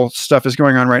 beautiful stuff is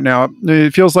going on right now.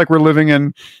 It feels like we're living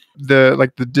in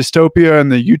the dystopia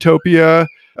and the utopia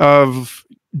of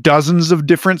dozens of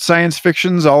different science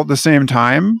fictions all at the same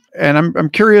time. And I'm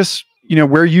curious,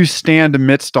 where you stand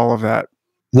amidst all of that.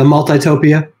 The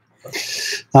Multitopia.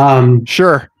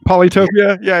 Sure.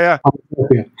 Polytopia. Yeah.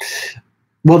 Polytopia.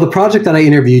 Well, the project that I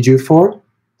interviewed you for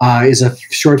is a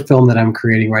short film that I'm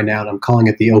creating right now, and I'm calling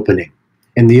it The Opening.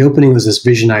 And The Opening was this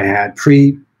vision I had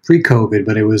pre-COVID,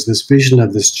 but it was this vision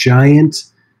of this giant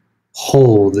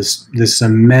hole, this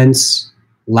immense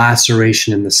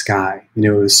laceration in the sky. You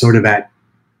know, it was sort of at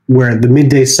where the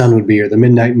midday sun would be, or the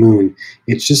midnight moon.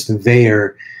 It's just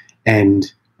there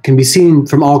and can be seen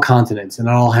from all continents and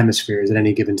all hemispheres at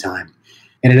any given time.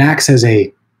 And it acts as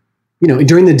a, you know,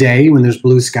 during the day when there's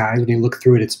blue skies, when you look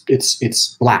through it,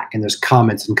 it's black, and there's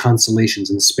comets and constellations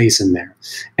and space in there.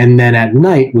 And then at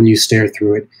night, when you stare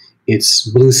through it, it's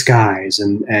blue skies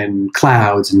and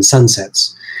clouds and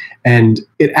sunsets. And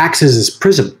it acts as this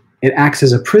prism. It acts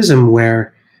as a prism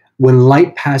where when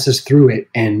light passes through it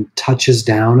and touches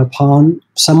down upon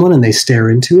someone and they stare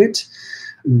into it,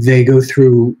 they go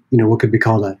through, you know, what could be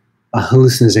called a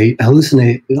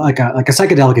like a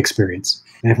psychedelic experience.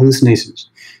 They have hallucinations.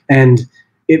 And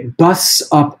it busts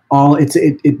up all,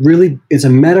 it really is a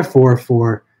metaphor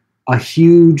for a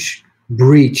huge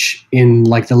breach in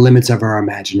like the limits of our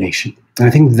imagination. And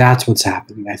I think that's what's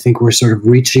happening. I think we're sort of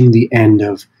reaching the end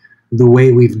of the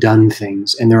way we've done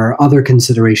things. And there are other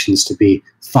considerations to be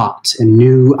thought and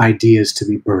new ideas to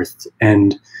be birthed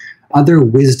and other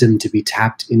wisdom to be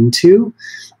tapped into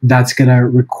that's going to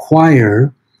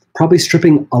require probably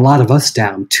stripping a lot of us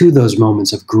down to those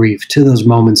moments of grief, to those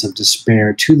moments of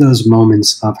despair, to those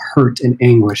moments of hurt and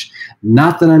anguish.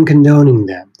 Not that I'm condoning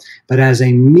them, but as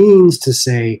a means to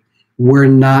say we're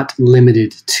not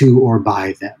limited to or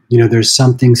by them. You know, there's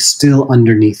something still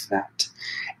underneath that.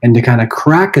 And to kind of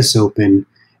crack us open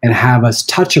and have us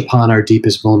touch upon our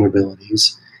deepest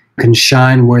vulnerabilities can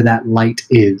shine where that light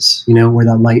is, you know, where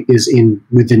that light is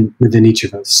within each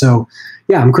of us. So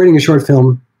yeah, I'm creating a short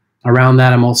film around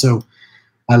that.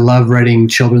 I love writing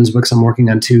children's books. I'm working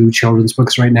on 2 children's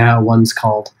books right now. One's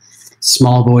called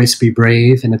Small Voice, Be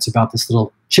Brave, and it's about this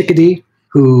little chickadee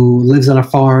who lives on a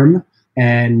farm,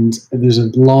 and there's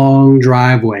a long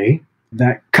driveway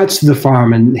that cuts to the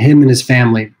farm, and him and his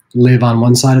family live on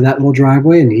one side of that little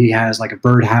driveway, and he has like a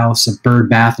bird house, a bird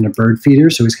bath, and a bird feeder.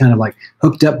 So he's kind of like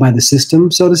hooked up by the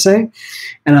system, so to say.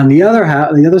 And on the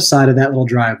other side of that little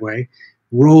driveway,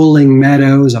 rolling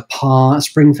meadows, a pond,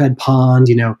 spring-fed pond,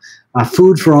 you know,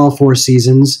 food for all 4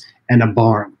 seasons, and a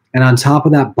barn. And on top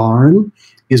of that barn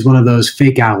is one of those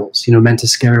fake owls, you know, meant to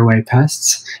scare away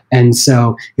pests. And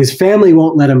so his family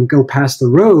won't let him go past the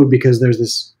road because there's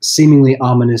this seemingly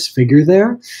ominous figure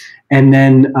there. And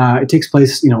then it takes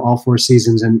place, you know, all 4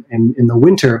 seasons. And in the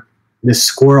winter, this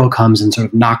squirrel comes and sort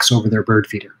of knocks over their bird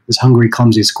feeder, this hungry,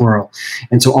 clumsy squirrel.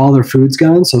 And so all their food's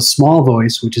gone. So Small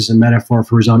Voice, which is a metaphor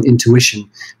for his own intuition,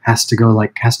 has to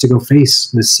go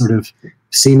face this sort of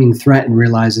seeming threat and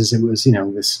realizes it was, you know,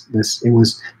 it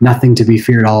was nothing to be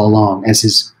feared all along, as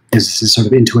his sort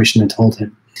of intuition had told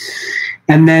him.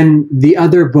 And then the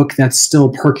other book that's still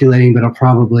percolating, but will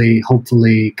probably,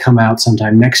 hopefully come out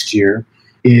sometime next year,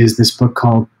 is this book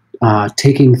called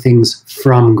Taking Things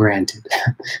from Granted.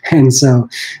 And so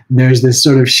there's this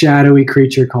sort of shadowy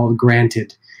creature called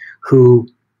Granted, who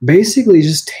basically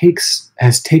just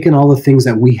has taken all the things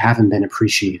that we haven't been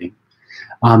appreciating,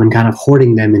 and kind of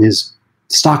hoarding them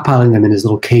stockpiling them in his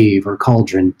little cave or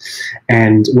cauldron.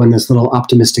 And when this little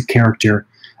optimistic character,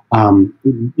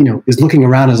 you know, is looking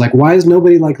around, is like, why is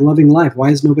nobody like loving life? Why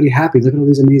is nobody happy? Look at all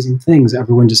these amazing things.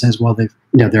 Everyone just says, well,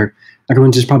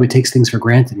 everyone just probably takes things for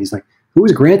granted. He's like, who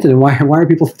is Granted, and why are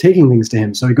people taking things to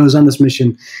him? So he goes on this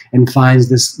mission and finds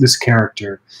this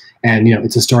character. And, you know,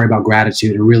 it's a story about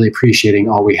gratitude and really appreciating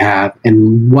all we have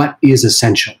and what is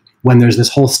essential. When there's this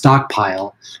whole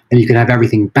stockpile and you can have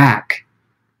everything back,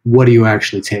 what do you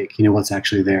actually take? You know, what's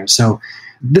actually there? So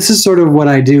this is sort of what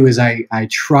I do, is I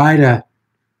try to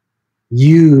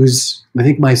I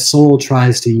think my soul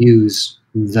tries to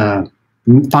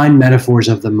find metaphors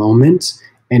of the moment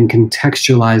and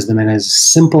contextualize them in as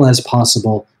simple as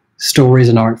possible stories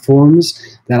and art forms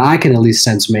that I can at least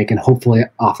sense make, and hopefully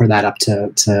offer that up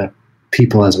to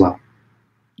people as well.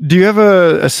 Do you have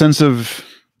a sense of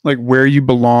like where you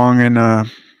belong in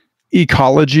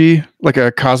ecology, like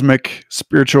a cosmic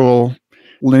spiritual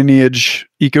lineage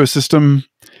ecosystem?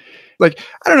 Like,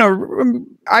 I don't know,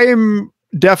 I am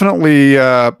definitely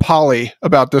poly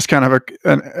about this kind of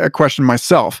a question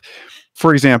myself.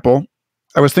 For example,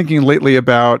 I was thinking lately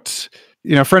about,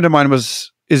 you know, a friend of mine is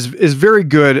very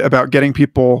good about getting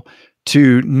people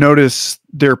to notice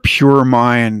their pure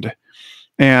mind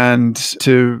and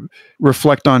to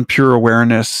reflect on pure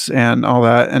awareness and all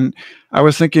that. And I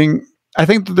was thinking, I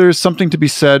think that there's something to be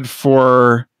said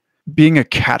for being a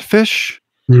catfish,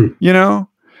 you know,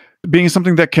 being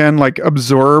something that can like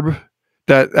absorb,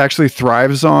 that actually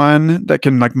thrives on, that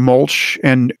can like mulch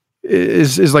and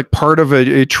is like part of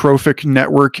a trophic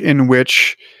network in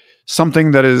which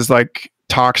something that is like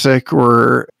toxic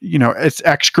or, you know, it's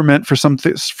excrement for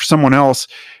something, for someone else.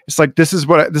 It's like, this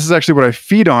is actually what I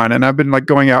feed on. And I've been like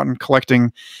going out and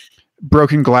collecting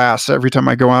broken glass every time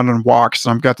I go out on walks.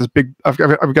 And I've got this big, I've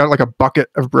got like a bucket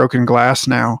of broken glass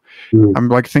now. I'm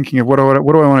like thinking of what do I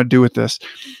want to do with this?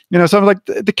 You know, so I'm like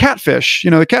the catfish,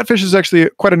 you know, the catfish is actually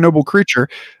quite a noble creature.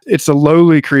 It's a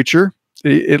lowly creature.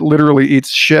 It literally eats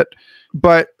shit.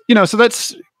 But, you know, so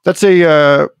that's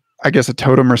a, I guess a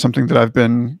totem or something that I've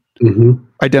been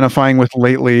identifying with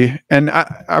lately. And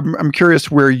I'm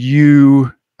curious where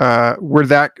you, where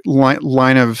that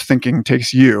line of thinking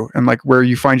takes you, and like where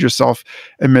you find yourself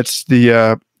amidst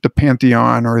the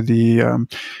pantheon or the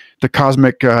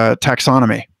cosmic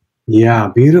taxonomy.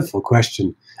 Yeah, beautiful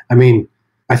question. I mean,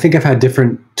 I think I've had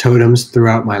different totems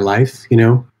throughout my life. You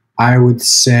know, I would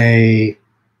say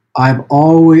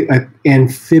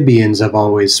amphibians have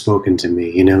always spoken to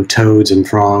me. You know, toads and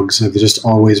frogs have just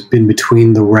always been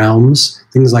between the realms,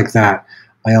 things like that.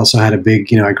 I also had a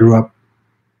big, you know, I grew up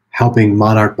helping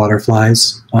monarch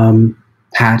butterflies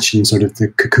hatch in sort of the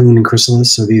cocoon and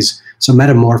chrysalis. So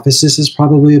metamorphosis is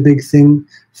probably a big thing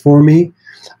for me.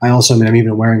 I also, I mean, I'm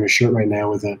even wearing a shirt right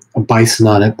now with a bison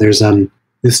on it. There's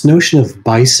this notion of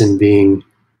bison being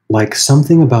like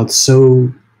something about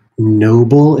so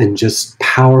noble and just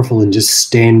powerful and just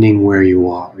standing where you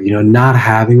are, you know, not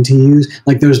having to use,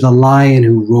 like there's the lion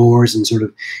who roars and sort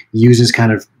of uses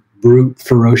kind of brute,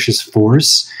 ferocious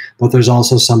force, but there's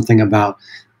also something about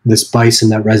this bison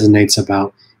that resonates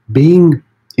about being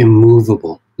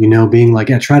immovable, you know, being like,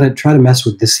 yeah, try to mess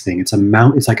with this thing. It's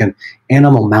it's like an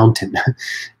animal mountain.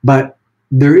 But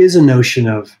there is a notion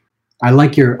of, I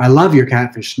love your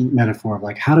catfish metaphor of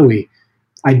like,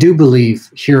 I do believe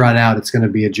here on out, it's going to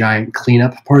be a giant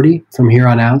cleanup party from here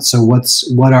on out. So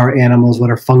what are animals?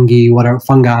 What are fungi?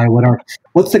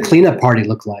 What's the cleanup party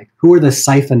look like? Who are the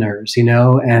siphoners, you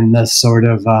know, and the sort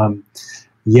of,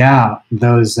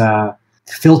 those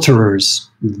filterers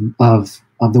of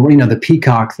the, you know, the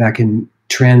peacock that can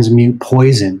transmute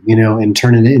poison, you know, and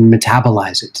turn it and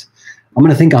metabolize it. I'm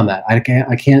going to think on that.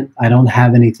 I don't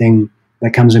have anything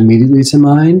that comes immediately to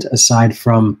mind aside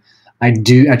from, I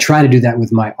try to do that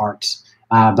with my art.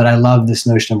 But I love this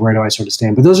notion of where do I sort of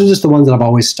stand. But those are just the ones that have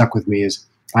always stuck with me, is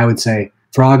I would say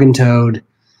frog and toad,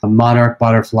 a monarch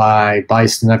butterfly,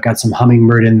 bison. I've got some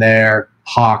hummingbird in there,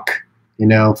 hawk, you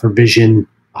know, for vision,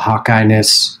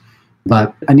 hawkeye-ness.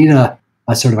 But I need a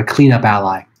sort of a cleanup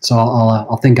ally. So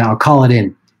I'll call it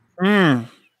in. The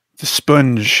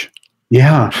sponge.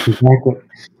 Yeah, exactly.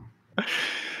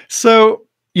 So,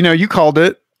 you know, you called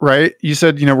it, right? You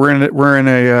said, you know, we're in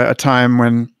a time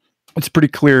when it's pretty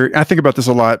clear. I think about this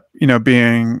a lot, you know,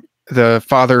 being the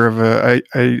father of a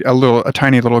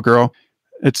tiny little girl.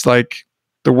 It's like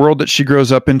the world that she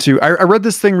grows up into. I read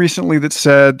this thing recently that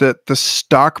said that the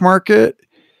stock market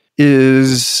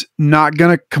is not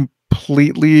going to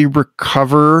completely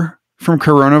recover from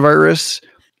coronavirus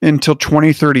until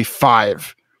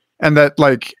 2035. And that,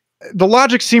 like, the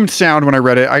logic seemed sound when I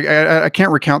read it. I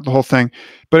can't recount the whole thing,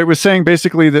 but it was saying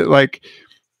basically that, like,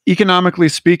 economically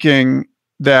speaking,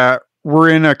 that we're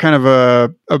in a kind of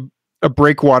a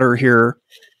breakwater here,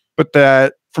 but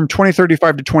that from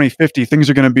 2035 to 2050, things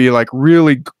are going to be like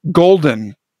really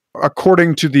golden,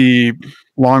 according to the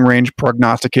long range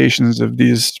prognostications of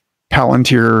these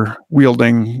Palantir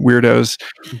wielding weirdos.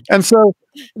 And so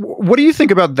what do you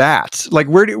think about that? Like,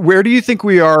 where do you think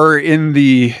we are in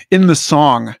the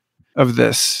song of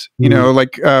this? You know,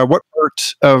 like, what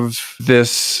part of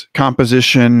this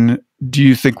composition do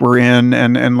you think we're in?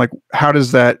 And like, how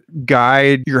does that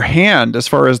guide your hand as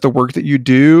far as the work that you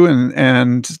do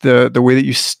and the way that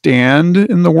you stand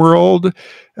in the world,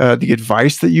 the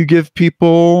advice that you give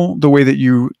people, the way that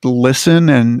you listen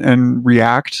and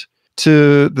react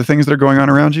to the things that are going on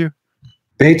around you?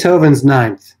 Beethoven's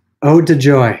Ninth, Ode to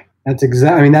Joy.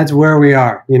 That's where we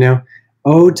are, you know.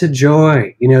 Ode to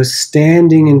joy, you know,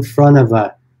 standing in front of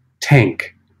a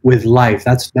tank with life.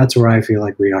 That's where I feel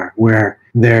like we are, where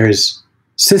there's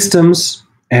systems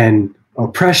and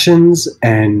oppressions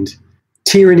and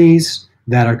tyrannies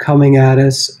that are coming at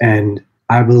us. And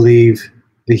I believe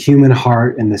the human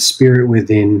heart and the spirit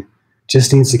within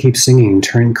just needs to keep singing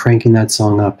and cranking that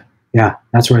song up. Yeah,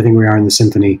 that's where I think we are in the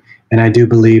symphony. And I do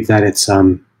believe that it's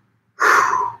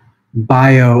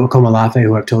Bayo Okomolafe,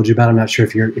 who I've told you about. I'm not sure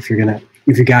if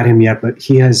you got him yet, but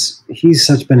he's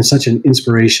been such an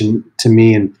inspiration to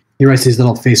me. And he writes these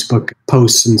little Facebook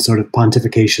posts and sort of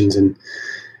pontifications. And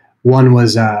one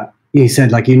was he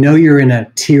said, like, you know, you're in a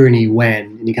tyranny when,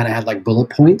 and he kind of had like bullet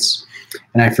points,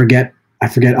 and I forget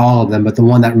all of them, but the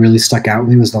one that really stuck out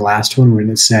with me was the last one when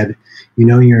it said, you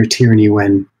know, you're a tyranny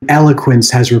when eloquence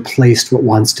has replaced what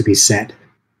wants to be said.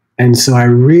 And so I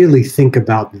really think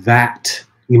about that,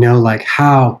 you know, like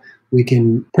how we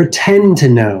can pretend to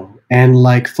know and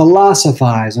like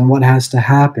philosophize on what has to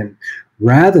happen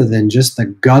rather than just the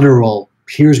guttural,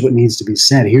 here's what needs to be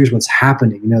said, here's what's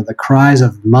happening, you know, the cries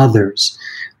of mothers,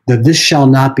 the this shall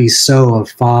not be so of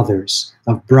fathers,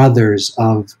 of brothers,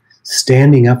 of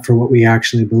standing up for what we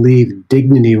actually believe,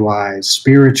 dignity-wise,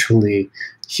 spiritually,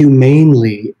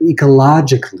 humanely,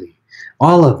 ecologically,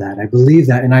 all of that. I believe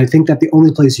that. And I think that the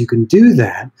only place you can do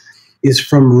that is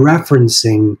from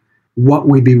referencing what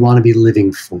we want to be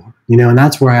living for. You know, and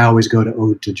that's where I always go to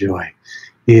Ode to Joy,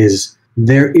 is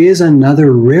there is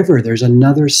another river, there's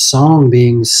another song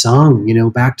being sung, you know,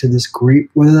 back to this great,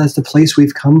 whether that's the place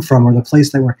we've come from or the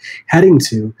place that we're heading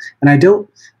to. And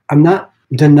I'm not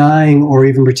denying or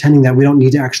even pretending that we don't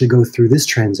need to actually go through this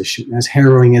transition, as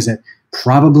harrowing as it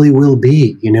probably will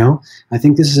be, you know. I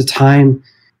think this is a time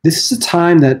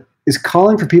that is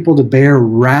calling for people to bear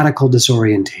radical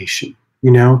disorientation,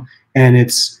 you know, and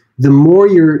it's the more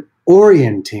you're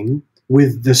orienting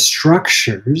with the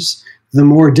structures, the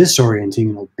more disorienting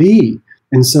it'll be.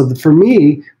 And so for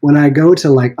me, when I go to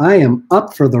like, I am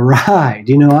up for the ride,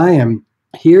 you know, I am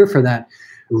here for that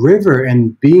river,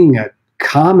 and being a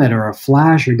comet or a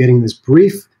flash or getting this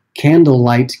brief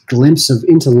candlelight glimpse of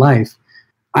into life,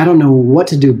 I don't know what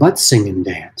to do but sing and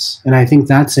dance. And I think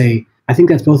that's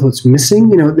both what's missing.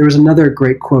 You know, there was another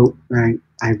great quote.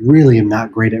 I really am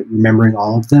not great at remembering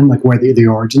all of them, like where the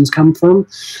origins come from,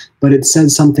 but it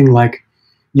said something like,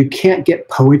 you can't get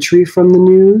poetry from the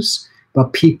news,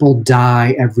 but people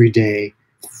die every day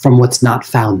from what's not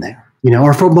found there, you know,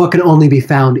 or from what can only be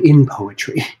found in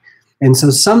poetry. And so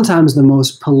sometimes the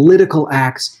most political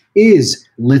acts is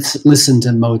listen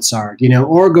to Mozart, you know,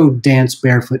 or go dance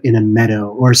barefoot in a meadow,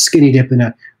 or skinny dip in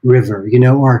a river, you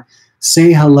know, or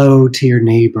say hello to your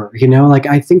neighbor, you know. Like,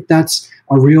 I think that's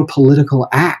a real political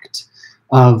act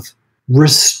of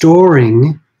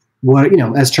restoring what, you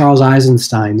know, as Charles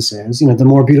Eisenstein says, you know, the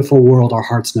more beautiful world our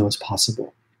hearts know is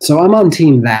possible. So I'm on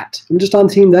team that. I'm just on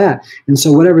team that. And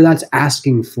so whatever that's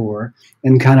asking for,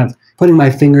 and kind of putting my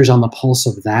fingers on the pulse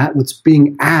of that, what's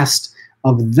being asked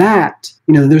of that,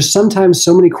 you know, there's sometimes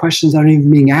so many questions that aren't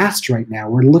even being asked right now.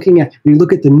 When you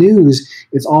look at the news,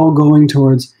 it's all going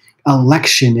towards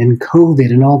election and COVID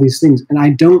and all these things. And I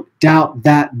don't doubt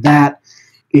that that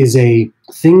is a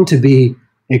thing to be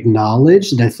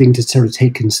acknowledged, a thing to sort of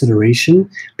take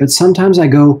consideration. But sometimes I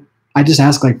just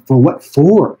ask, like, for what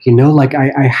for? You know, like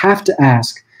I have to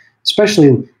ask, especially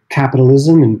in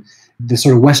capitalism and the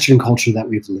sort of Western culture that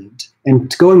we've lived.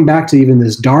 And going back to even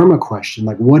this Dharma question,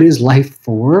 like, what is life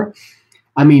for?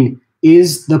 I mean,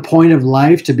 is the point of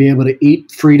life to be able to eat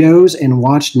Fritos and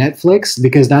watch Netflix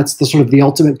because that's the sort of the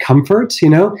ultimate comfort, you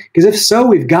know? Because if so,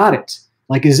 we've got it.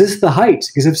 Like, is this the height?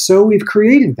 Because if so, we've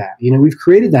created that. You know, we've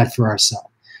created that for ourselves.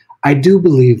 I do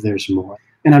believe there's more.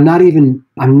 And I'm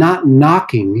not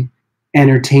knocking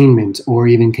entertainment or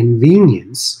even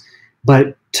convenience,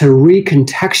 but to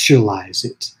recontextualize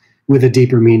it with a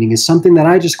deeper meaning is something that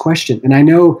I just question. And I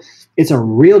know it's a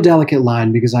real delicate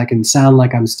line, because I can sound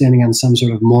like I'm standing on some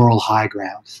sort of moral high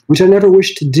ground, which I never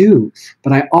wish to do.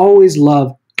 But I always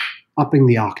love upping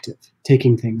the octave,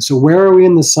 taking things. So where are we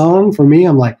in the song? For me,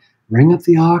 I'm like, bring up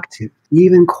the octave,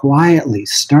 even quietly,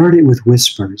 start it with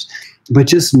whispers, but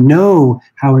just know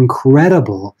how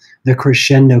incredible the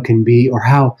crescendo can be,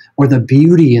 or the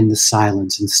beauty in the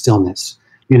silence and stillness,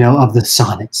 you know, of the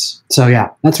sonnets. So yeah,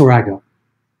 that's where I go.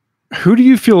 Who do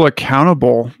you feel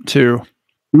accountable to?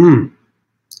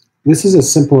 This is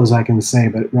as simple as I can say,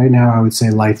 but right now I would say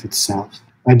life itself.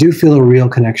 I do feel a real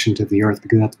connection to the earth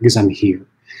because I'm here.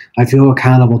 I feel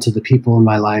accountable to the people in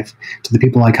my life, to the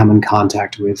people I come in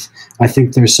contact with. I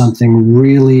think there's something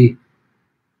really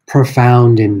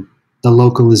profound in the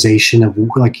localization of,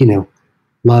 like, you know,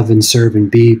 love and serve and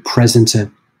be present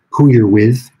to who you're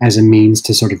with as a means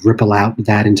to sort of ripple out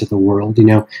that into the world. You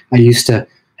know, I used to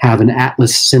have an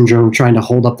Atlas syndrome, trying to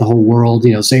hold up the whole world,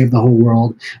 you know, save the whole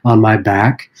world on my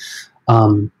back.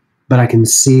 But I can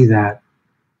see that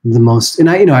the most, and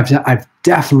I've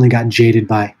definitely got jaded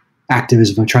by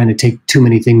activism of trying to take too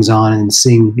many things on and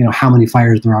seeing, you know, how many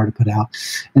fires there are to put out.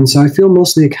 And so I feel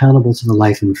mostly accountable to the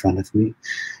life in front of me,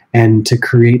 and to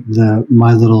create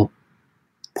my little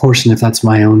portion, if that's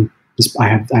my own. I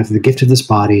have the gift of this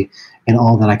body, and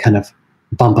all that I kind of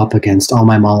bump up against, all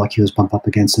my molecules bump up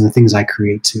against, and the things I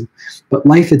create too. But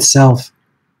life itself,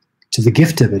 to the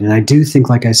gift of it. And I do think,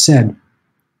 like I said,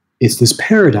 it's this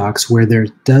paradox where there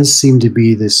does seem to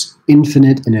be this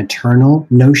infinite and eternal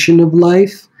notion of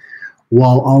life,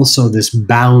 while also this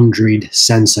boundaried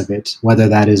sense of it, whether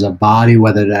that is a body,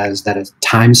 whether that is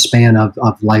time span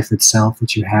of life itself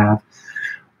that you have,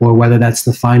 or whether that's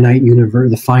the finite universe,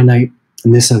 the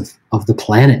finiteness of the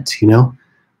planet, you know?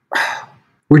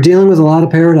 We're dealing with a lot of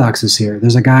paradoxes here.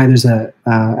 There's a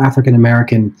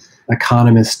African-American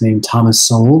economist named Thomas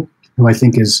Sowell, who I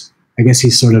think is, I guess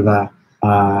he's sort of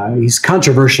he's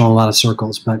controversial in a lot of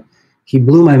circles, but he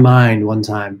blew my mind one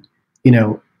time, you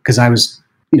know, because I was,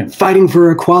 you know, fighting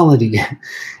for equality.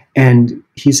 And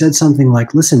he said something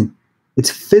like, listen,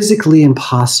 it's physically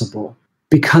impossible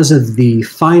because of the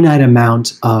finite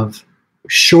amount of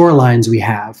shorelines we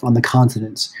have on the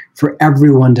continents for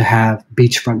everyone to have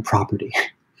beachfront property,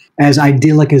 as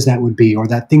idyllic as that would be, or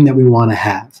that thing that we want to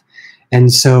have.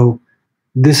 And so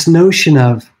this notion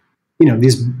of, you know,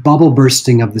 this bubble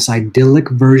bursting of this idyllic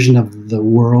version of the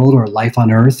world or life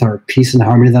on earth or peace and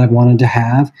harmony that I've wanted to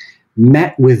have,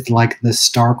 met with like the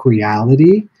stark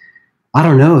reality. I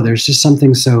don't know, there's just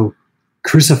something so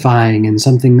crucifying and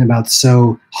something about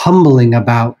so humbling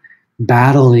about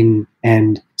battling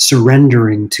and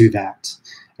surrendering to that.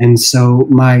 And so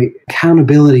my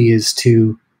accountability is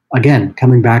to, again,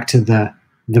 coming back to the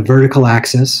vertical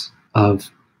axis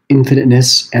of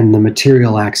infiniteness and the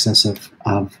material axis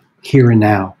of here and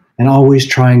now, and always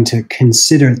trying to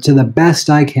consider to the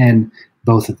best I can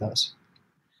both of those.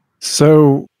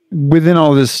 So within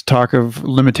all this talk of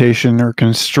limitation or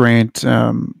constraint,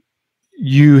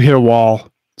 you hit a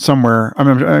wall somewhere.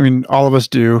 I mean, all of us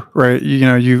do, right? You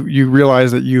know, you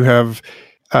realize that you have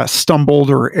stumbled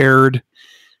or erred.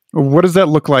 What does that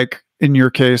look like in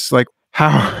your case? Like,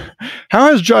 how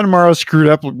has Jon Marro screwed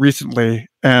up recently?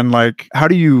 And like, how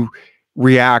do you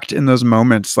react in those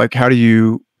moments? Like, how do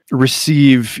you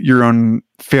receive your own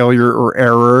failure or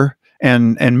error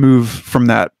and move from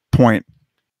that point?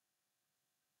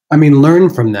 I mean, learn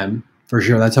from them, for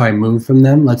sure. That's how I move from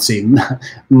them. Let's see.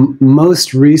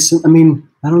 Most recent, I mean,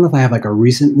 I don't know if I have like a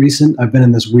recent. I've been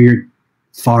in this weird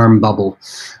farm bubble.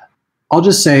 I'll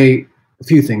just say a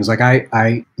few things. Like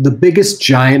the biggest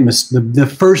giant,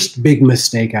 the first big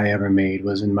mistake I ever made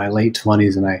was in my late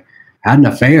 20s, and I had an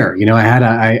affair. You know, I had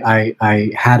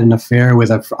an affair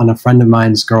on a friend of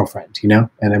mine's girlfriend. You know,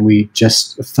 and then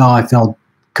I fell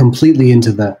completely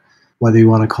into the, whether you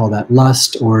want to call that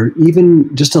lust or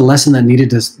even just a lesson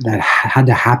that had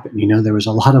to happen. You know, there was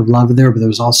a lot of love there, but there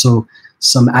was also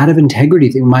some out of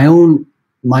integrity thing. My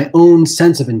own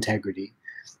sense of integrity,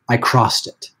 I crossed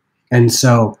it. And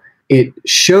so it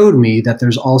showed me that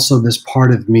there's also this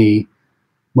part of me,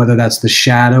 whether that's the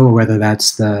shadow or whether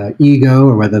that's the ego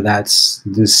or whether that's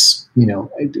this, you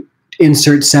know,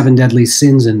 insert 7 deadly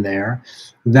sins in there,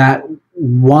 that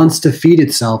wants to feed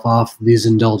itself off these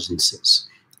indulgences.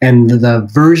 And the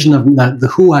version of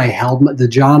the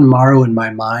Jon Marro in my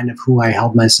mind of who I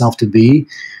held myself to be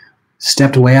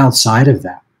stepped way outside of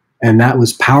that. And that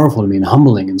was powerful to me and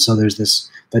humbling. And so there's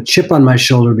the chip on my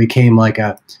shoulder became like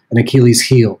an Achilles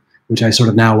heel, which I sort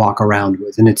of now walk around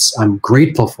with. And I'm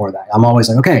grateful for that. I'm always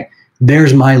like, okay,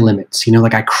 there's my limits. You know,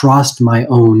 like I crossed my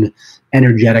own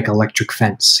energetic electric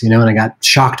fence, you know, and I got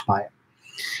shocked by it.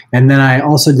 And then I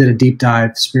also did a deep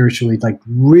dive spiritually, like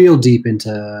real deep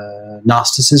into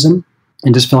Gnosticism,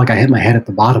 and just felt like I hit my head at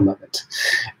the bottom of it.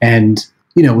 And,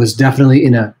 you know, was definitely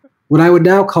in what I would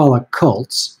now call a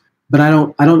cult, but I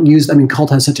don't use, I mean, cult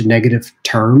has such a negative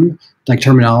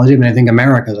terminology. I mean, I think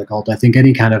America is a cult. I think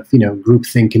any kind of, you know, group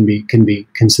thing can be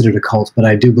considered a cult, but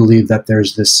I do believe that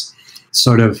there's this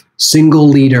sort of single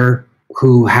leader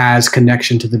who has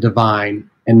connection to the divine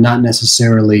and not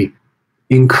necessarily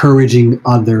encouraging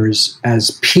others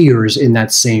as peers in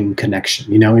that same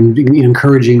connection, you know, and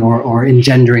encouraging or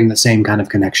engendering the same kind of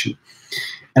connection.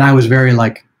 And I was very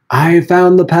like, I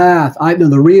found the path. I know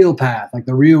the real path, like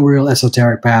the real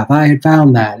esoteric path. I had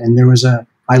found that. And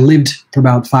I lived for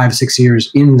about 5-6 years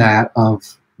in that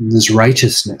of this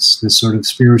righteousness, this sort of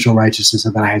spiritual righteousness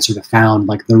that I had sort of found,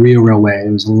 like the real way.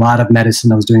 It was a lot of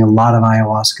medicine. I was doing a lot of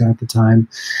ayahuasca at the time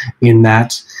in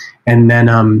that. And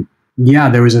then, yeah,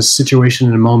 there was a situation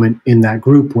and a moment in that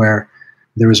group where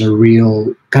there was a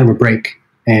real kind of a break,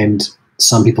 and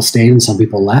some people stayed and some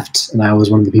people left, and I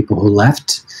was one of the people who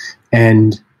left.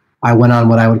 And I went on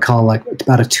what I would call like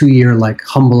about a 2-year like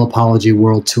humble apology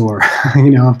world tour, you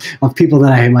know, of people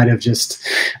that I might have just,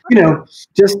 you know,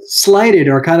 just slighted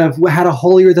or kind of had a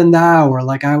holier than thou, or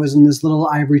like I was in this little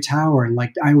ivory tower, and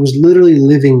like I was literally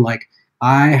living like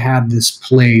I had this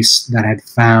place that had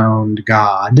found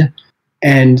God.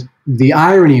 And the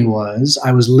irony was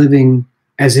I was living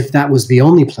as if that was the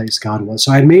only place God was.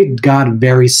 So I made God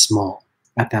very small.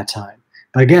 at that time.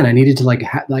 But again, I needed to like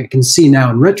I can see now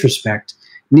in retrospect,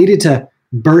 needed to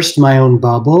burst my own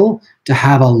bubble to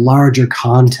have a larger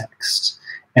context.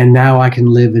 And now I can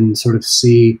live and sort of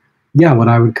see, what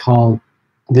I would call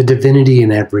the divinity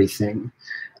in everything,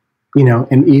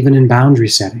 and even in boundary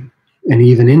setting and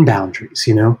even in boundaries,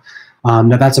 Now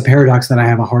that's a paradox that I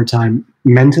have a hard time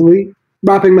mentally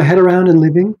wrapping my head around and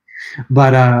living,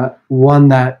 but one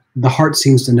that the heart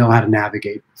seems to know how to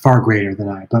navigate far greater than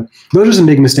I. But those are some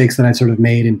big mistakes that I sort of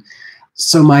made. And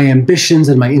so my ambitions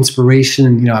and my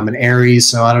inspiration, I'm an Aries,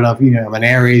 so I don't know if, I'm an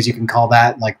Aries, you can call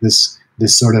that like this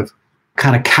sort of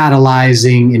kind of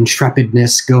catalyzing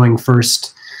intrepidness going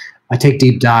first. I take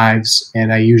deep dives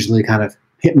and I usually kind of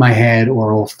hit my head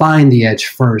or will find the edge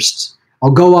first.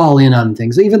 I'll go all in on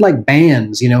things, even like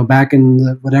bands, back in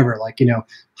the, whatever, like,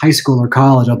 high school or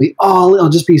college, I'll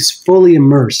just be fully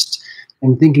immersed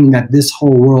and thinking that this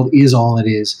whole world is all it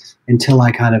is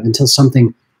until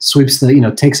something sweeps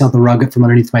takes out the rug from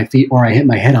underneath my feet or I hit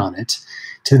my head on it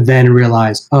to then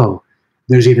realize, oh,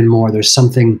 there's even more. There's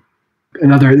something.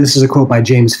 This is a quote by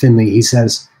James Finley. He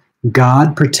says,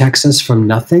 God protects us from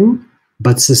nothing,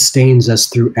 but sustains us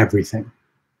through everything.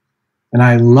 And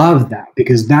I love that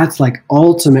because that's like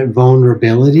ultimate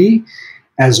vulnerability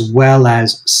as well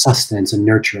as sustenance and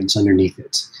nurturance underneath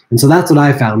it. And so that's what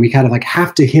I found. We kind of like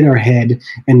have to hit our head,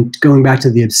 and going back to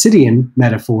the obsidian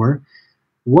metaphor,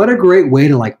 what a great way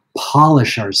to like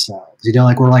polish ourselves.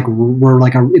 Like we're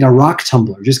like in a rock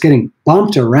tumbler, just getting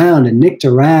bumped around and nicked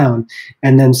around,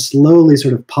 and then slowly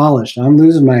sort of polished. I'm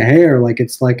losing my hair, like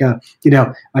it's like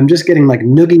I'm just getting like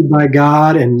noogied by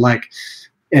God and like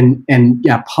and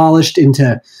polished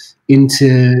into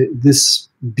this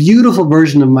beautiful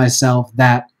version of myself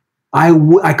that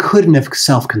I couldn't have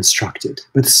self-constructed,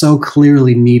 but so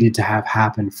clearly needed to have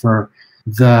happen for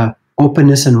the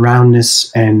openness and roundness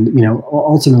and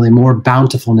ultimately more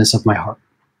bountifulness of my heart.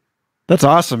 That's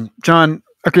awesome, Jon.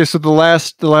 Okay, so the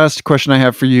last question I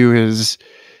have for you is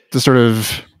the sort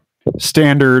of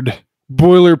standard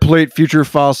boilerplate future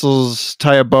fossils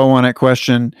tie a bow on it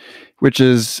question, which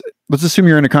is, let's assume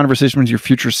you're in a conversation with your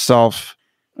future self,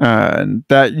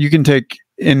 that you can take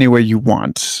any way you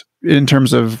want in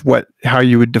terms of how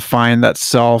you would define that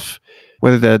self,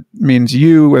 whether that means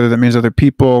you, whether that means other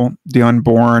people, the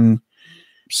unborn,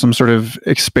 some sort of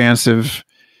expansive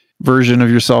version of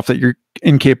yourself that you're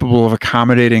incapable of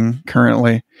accommodating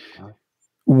currently.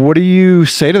 What do you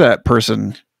say to that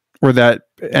person or that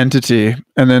entity?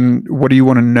 And then what do you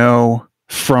want to know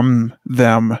from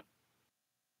them?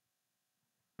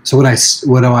 So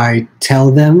what do I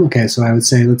tell them? Okay, so I would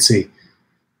say, let's see,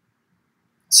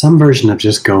 some version of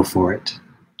just go for it.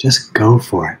 Just go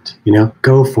for it,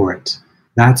 go for it.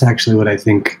 That's actually what I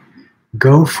think.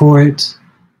 Go for it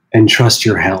and trust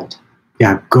you're held.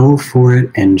 Yeah, go for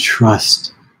it and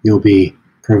trust you'll be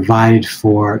provided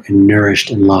for and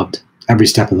nourished and loved every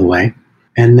step of the way.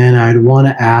 And then I'd want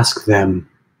to ask them,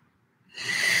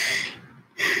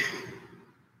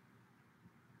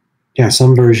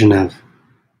 some version of,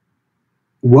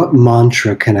 what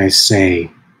mantra can I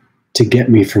say to get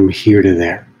me from here to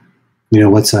there?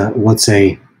 What's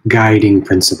a guiding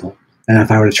principle? And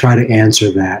if I were to try to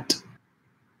answer that,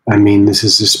 I mean, this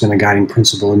has just been a guiding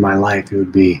principle in my life. It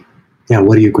would be,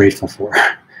 what are you grateful for?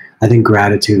 I think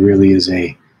gratitude really is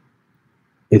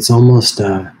it's almost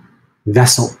a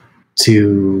vessel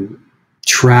to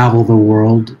travel the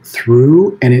world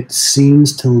through, and it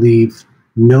seems to leave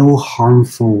no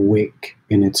harmful wake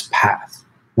in its path.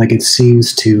 Like it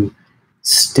seems to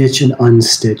stitch and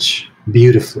unstitch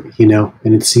beautifully,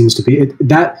 and it seems to be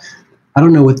that. I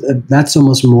don't know what that's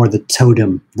almost more the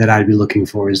totem that I'd be looking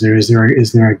for. Is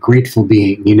there a grateful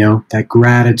being? That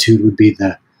gratitude would be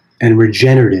and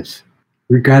regenerative.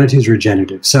 Gratitude's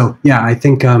regenerative. So I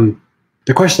think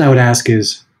the question I would ask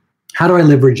is, how do I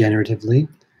live regeneratively,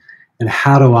 and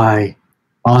how do I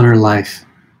honor life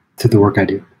through the work I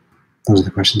do? Those are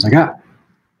the questions I got.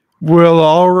 Well,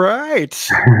 all right.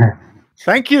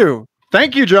 Thank you,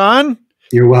 Jon.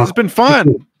 You're welcome. It's been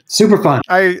fun. Super fun.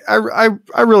 I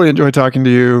really enjoy talking to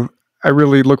you. I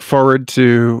really look forward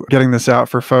to getting this out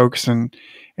for folks, and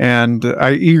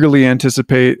I eagerly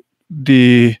anticipate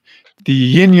the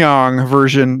yin yang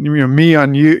version, me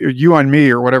on you, you on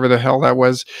me, or whatever the hell that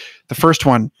was, the first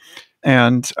one.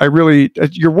 And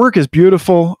your work is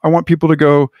beautiful. I want people to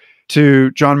go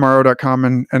to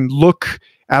jonmarro.com and look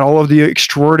at all of the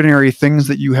extraordinary things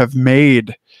that you have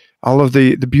made, all of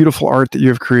the beautiful art that you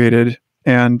have created,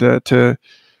 and to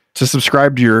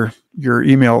subscribe to your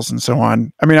emails and so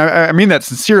on. I mean, I mean that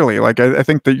sincerely. Like, I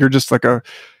think that you're just like a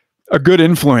good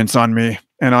influence on me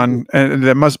and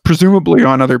that must presumably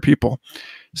on other people.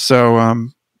 So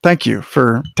thank you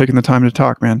for taking the time to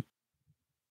talk, man.